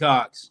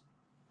Gamecocks?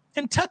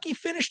 Kentucky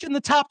finished in the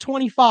top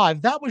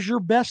 25. That was your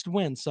best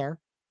win, sir.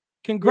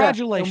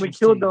 Congratulations.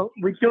 Yeah, and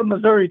we killed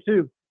Missouri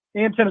too,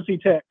 and Tennessee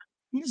Tech.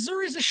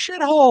 Missouri's a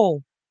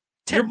shithole.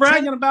 You're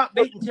bragging about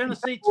beating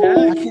Tennessee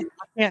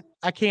Tech.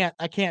 I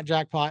can't,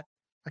 Jackpot.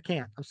 I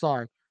can't. I'm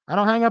sorry. I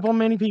don't hang up on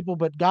many people,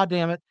 but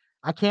goddamn it,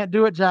 I can't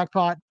do it,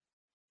 Jackpot.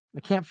 I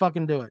can't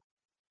fucking do it.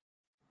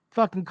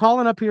 Fucking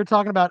calling up here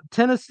talking about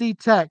Tennessee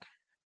Tech.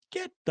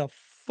 Get the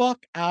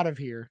fuck out of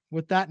here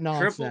with that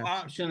nonsense. Triple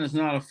option is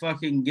not a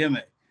fucking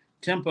gimmick.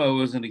 Tempo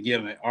isn't a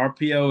gimmick.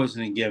 RPO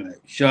isn't a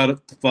gimmick. Shut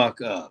it the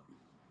fuck up.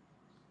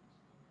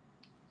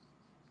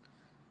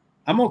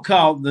 I'm gonna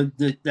call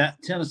that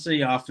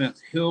Tennessee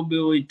offense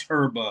Hillbilly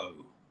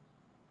Turbo.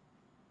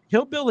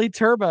 Hillbilly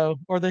Turbo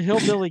or the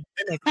Hillbilly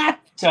gimmick. I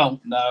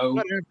don't know.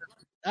 Whatever.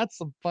 That's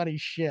some funny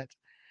shit.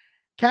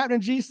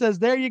 Captain G says,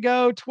 there you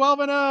go,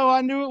 12-0.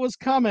 I knew it was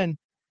coming.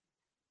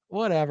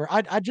 Whatever.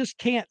 I just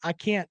can't. I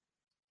can't.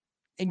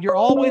 And you're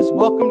always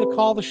welcome to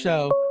call the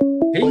show.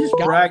 He just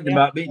bragged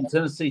about beating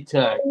Tennessee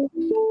Tech.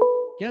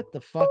 Get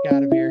the fuck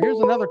out of here. Here's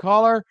another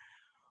caller.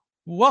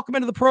 Welcome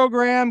into the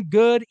program.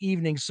 Good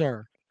evening,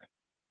 sir.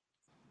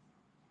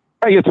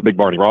 Hey, it's Big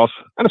Barney Ross.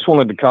 I just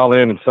wanted to call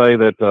in and say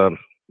that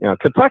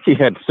Kentucky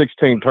had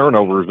 16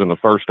 turnovers in the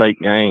first 8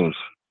 games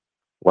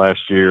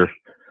last year.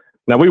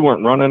 Now, we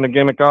weren't running a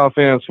gimmick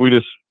offense. We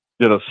just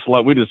did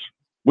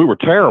we were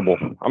terrible.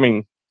 I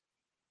mean,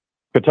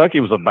 Kentucky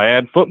was a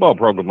bad football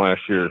program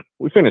last year.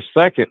 We finished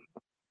second.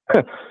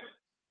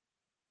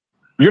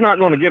 You're not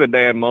going to get a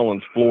Dan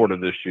Mullins Florida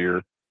this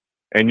year,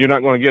 and you're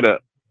not going to get a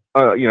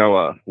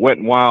Wet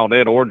and Wild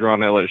Ed Orgeron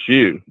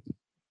LSU,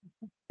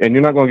 and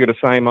you're not going to get a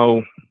same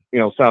old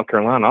South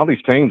Carolina. All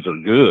these teams are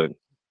good,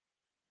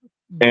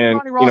 and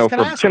Ross,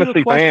 for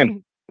Tennessee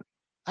fans,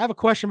 I have a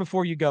question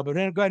before you go, but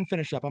then go ahead and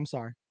finish up. I'm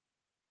sorry.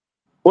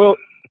 Well,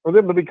 for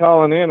them to be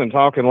calling in and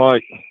talking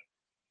like,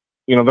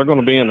 they're going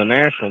to be in the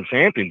national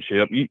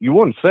championship. You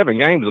won 7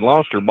 games and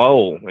lost your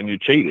bowl, and you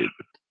cheated.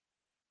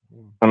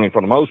 I mean, for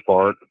the most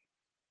part.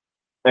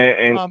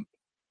 And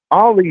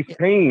all these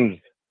teams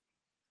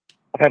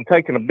have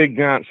taken a big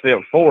giant step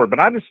forward, but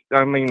I just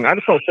don't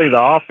see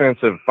the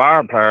offensive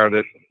firepower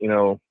that,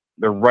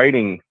 they're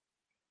rating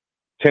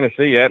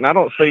Tennessee at. And I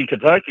don't see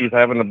Kentucky's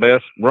having the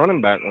best running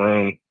back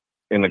room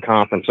in the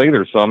conference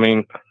either. So, I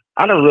mean,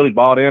 I never really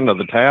bought into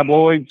the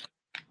tabloids,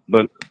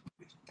 but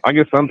I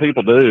guess some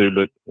people do.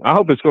 But I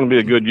hope it's going to be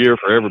a good year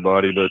for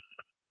everybody. But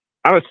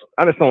I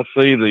just don't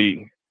see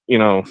the,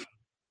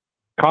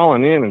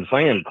 calling in and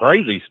saying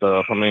crazy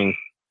stuff. I mean,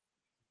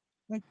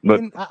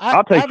 but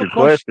I'll take your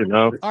question,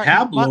 though. Right,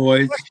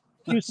 tabloids,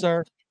 you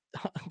sir,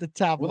 the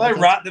tabloids. Well,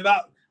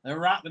 they're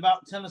writing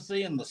about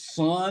Tennessee in the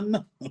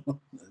Sun.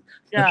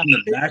 Yeah,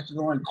 the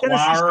National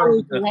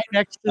Enquirer,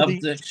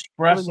 the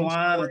Express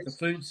line at the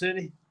Food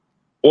City.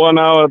 Well,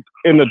 no,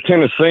 in the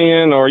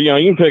Tennessean, or you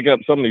can pick up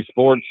some of these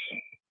sports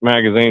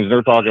magazines.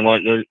 They're talking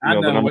like they're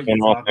the number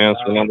 1 offense,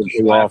 the number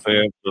 2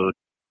 offense, or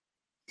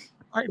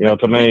right,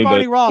 to me.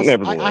 But Ross,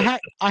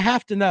 I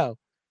have to know.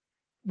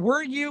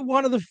 Were you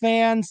one of the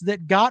fans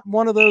that got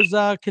one of those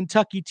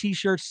Kentucky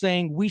T-shirts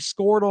saying "We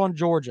scored on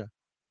Georgia"?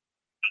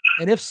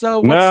 And if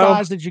so, what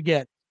size did you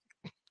get?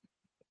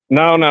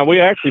 No, we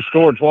actually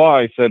scored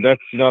twice.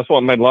 That's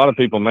what made a lot of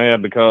people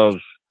mad, because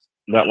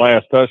that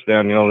last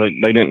touchdown,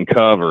 they didn't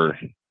cover.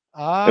 It's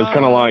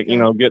kind of like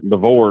getting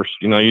divorced.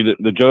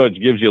 The judge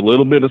gives you a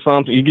little bit of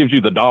something. He gives you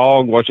the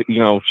dog.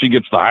 She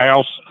gets the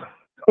house.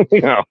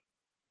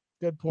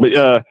 Good point.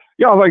 But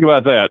y'all think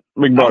about that,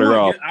 Big Brother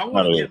Ross. I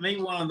want to get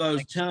me one of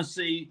those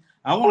Tennessee.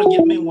 I want to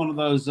get me one of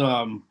those.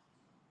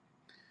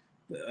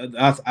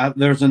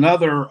 There's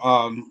another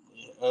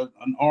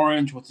an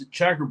orange with a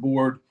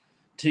checkerboard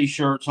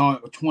T-shirts on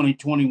it with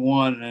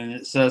 2021, and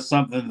it says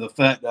something to the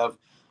effect of,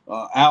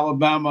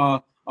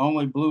 Alabama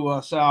only blew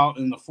us out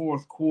in the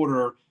fourth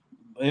quarter.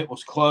 It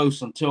was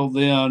close until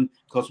then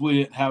because we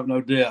didn't have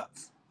no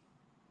depth.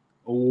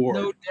 Award.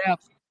 No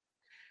depth.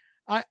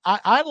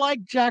 I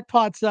like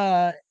Jackpot's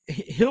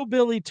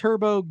hillbilly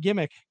turbo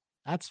gimmick.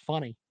 That's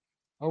funny.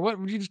 Or what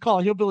would you just call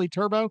it? Hillbilly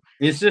turbo?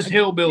 It's just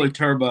hillbilly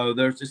turbo.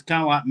 It's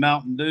kind of like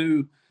Mountain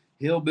Dew,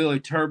 hillbilly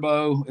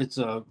turbo. It's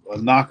a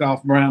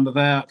knockoff brand of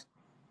that.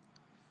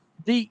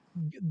 The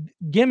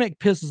gimmick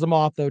pisses them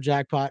off though,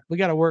 Jackpot. We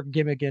got to work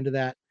gimmick into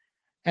that.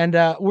 And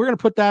we're going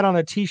to put that on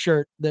a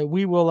t-shirt that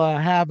we will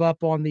have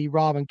up on the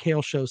Rob and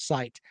Kale Show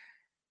site.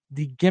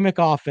 The gimmick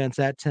offense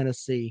at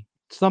Tennessee.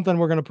 Something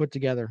we're going to put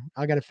together.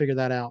 I got to figure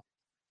that out.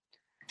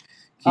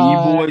 Can you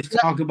boys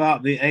talk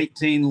about the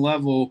 18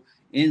 level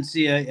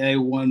NCAA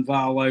 1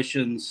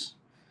 violations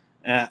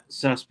at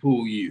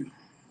Cesspool U?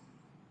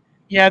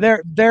 Yeah,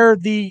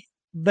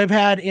 they've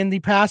had in the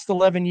past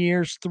 11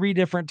 years 3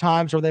 different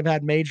times where they've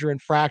had major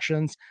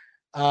infractions.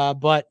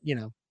 But you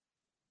know,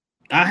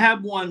 I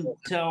had one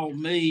tell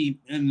me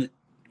in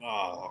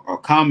a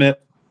comment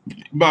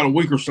about a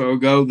week or so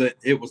ago that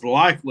it was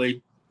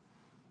likely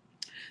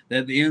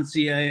that the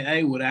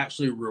NCAA would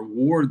actually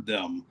reward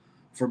them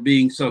for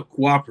being so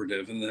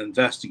cooperative in the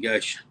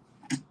investigation.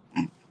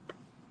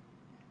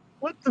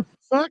 What the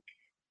fuck?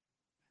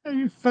 Are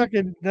you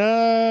fucking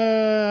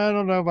I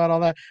don't know about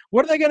all that.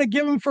 What are they going to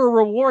give him for a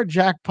reward,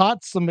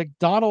 Jackpot? Some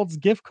McDonald's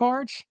gift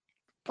cards?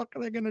 What the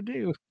fuck are they going to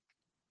do?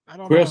 I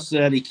don't know. Chris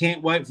said he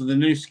can't wait for the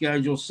new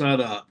schedule set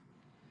up.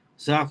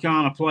 South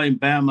Carolina playing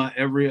Bama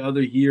every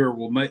other year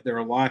will make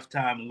their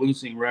lifetime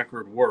losing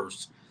record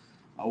worse.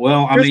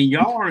 Well, I mean,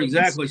 y'all aren't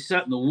exactly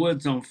setting the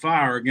woods on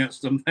fire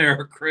against them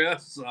there,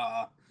 Chris.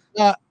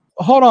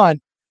 Hold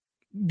on.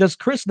 Does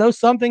Chris know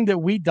something that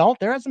we don't?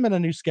 There hasn't been a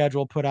new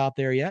schedule put out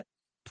there yet.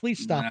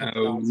 Please stop.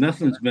 No,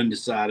 nothing's been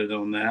decided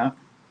on that.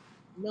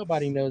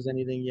 Nobody knows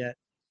anything yet.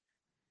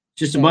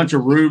 Just a bunch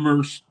of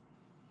rumors.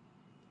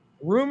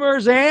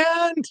 Rumors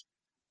and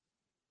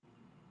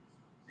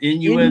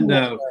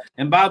innuendo.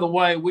 And by the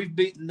way, we've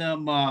beaten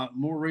them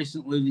more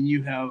recently than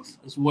you have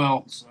as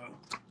well. So,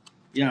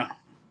 yeah.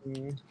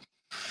 You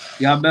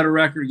got a better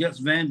record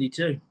against Vandy,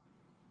 too.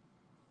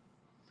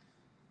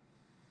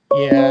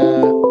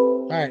 Yeah.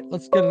 All right,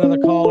 let's get another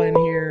call in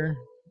here.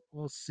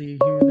 We'll see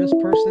who this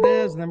person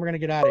is, and then we're going to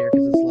get out of here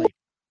because it's late.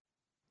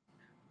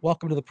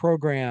 Welcome to the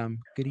program.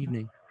 Good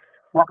evening.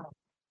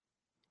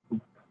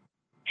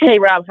 Hey,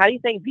 Rob, how do you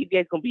think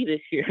DJ's going to be this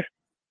year?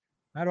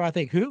 How do I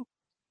think who?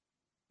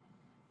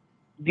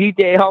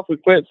 DJ Hoffer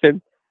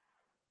Clemson.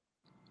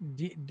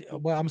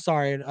 Well, I'm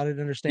sorry. I didn't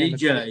understand.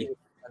 DJ.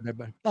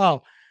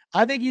 Oh,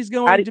 I think he's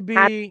going to be.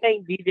 How do you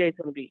think DJ's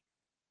going to be?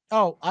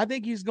 Oh, I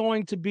think he's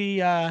going to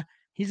be.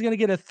 He's going to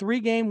get a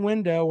 3-game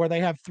window where they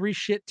have 3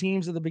 shit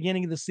teams at the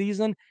beginning of the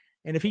season.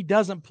 And if he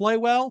doesn't play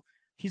well,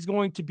 he's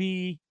going to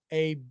be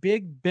a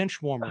big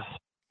bench warmer.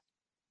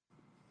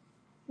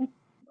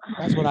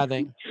 That's what I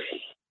think.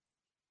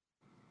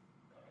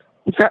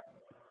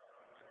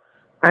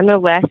 I know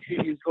last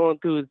year he was going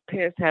through his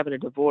parents having a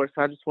divorce.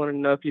 I just wanted to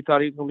know if you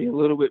thought he was going to be a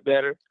little bit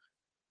better.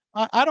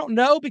 I don't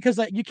know because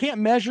you can't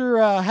measure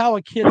how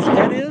a kid's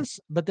head is,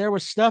 but there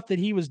was stuff that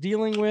he was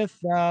dealing with.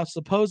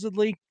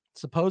 Supposedly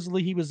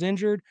he was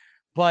injured,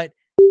 but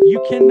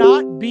you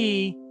cannot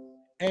be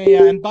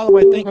and by the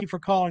way, thank you for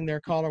calling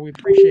there, caller. We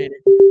appreciate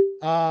it.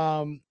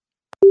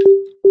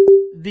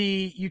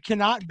 You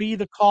cannot be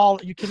the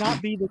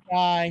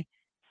guy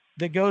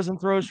that goes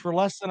and throws for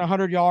less than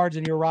 100 yards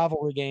in your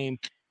rivalry game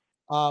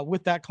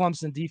with that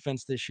Clemson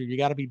defense this year. You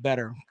got to be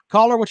better.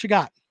 Caller, what you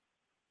got?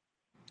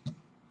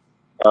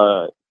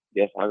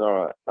 Yes, I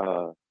got.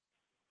 I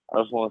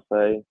just want to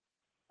say.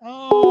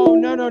 Oh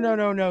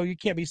no! You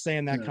can't be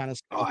saying that kind of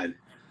stuff.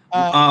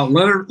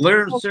 Leonard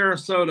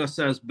Sarasota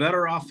says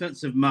better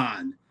offensive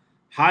mind: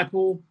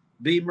 Heupel,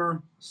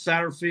 Beamer,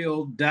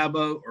 Satterfield,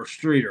 Dabo, or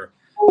Streeter.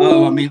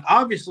 Oh, I mean,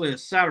 obviously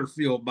it's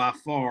Satterfield by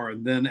far,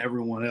 and then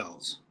everyone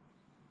else.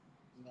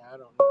 Yeah, I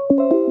don't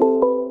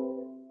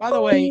know. By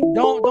the way,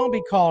 don't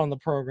be calling the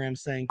program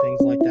saying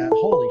things like that.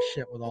 Holy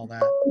shit with all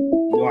that.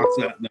 Block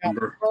that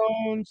number.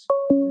 Phones.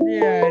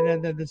 Yeah,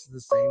 this is the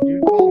same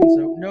dude calling.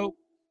 So nope,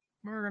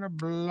 we're gonna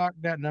block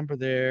that number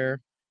there.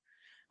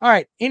 All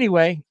right.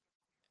 Anyway,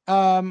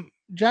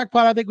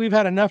 Jackpot, I think we've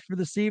had enough for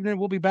this evening.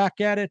 We'll be back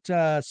at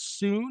it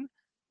soon.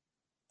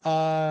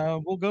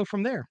 We'll go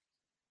from there.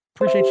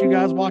 Appreciate you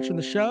guys watching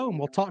the show, and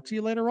we'll talk to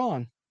you later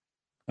on.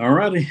 All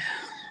righty.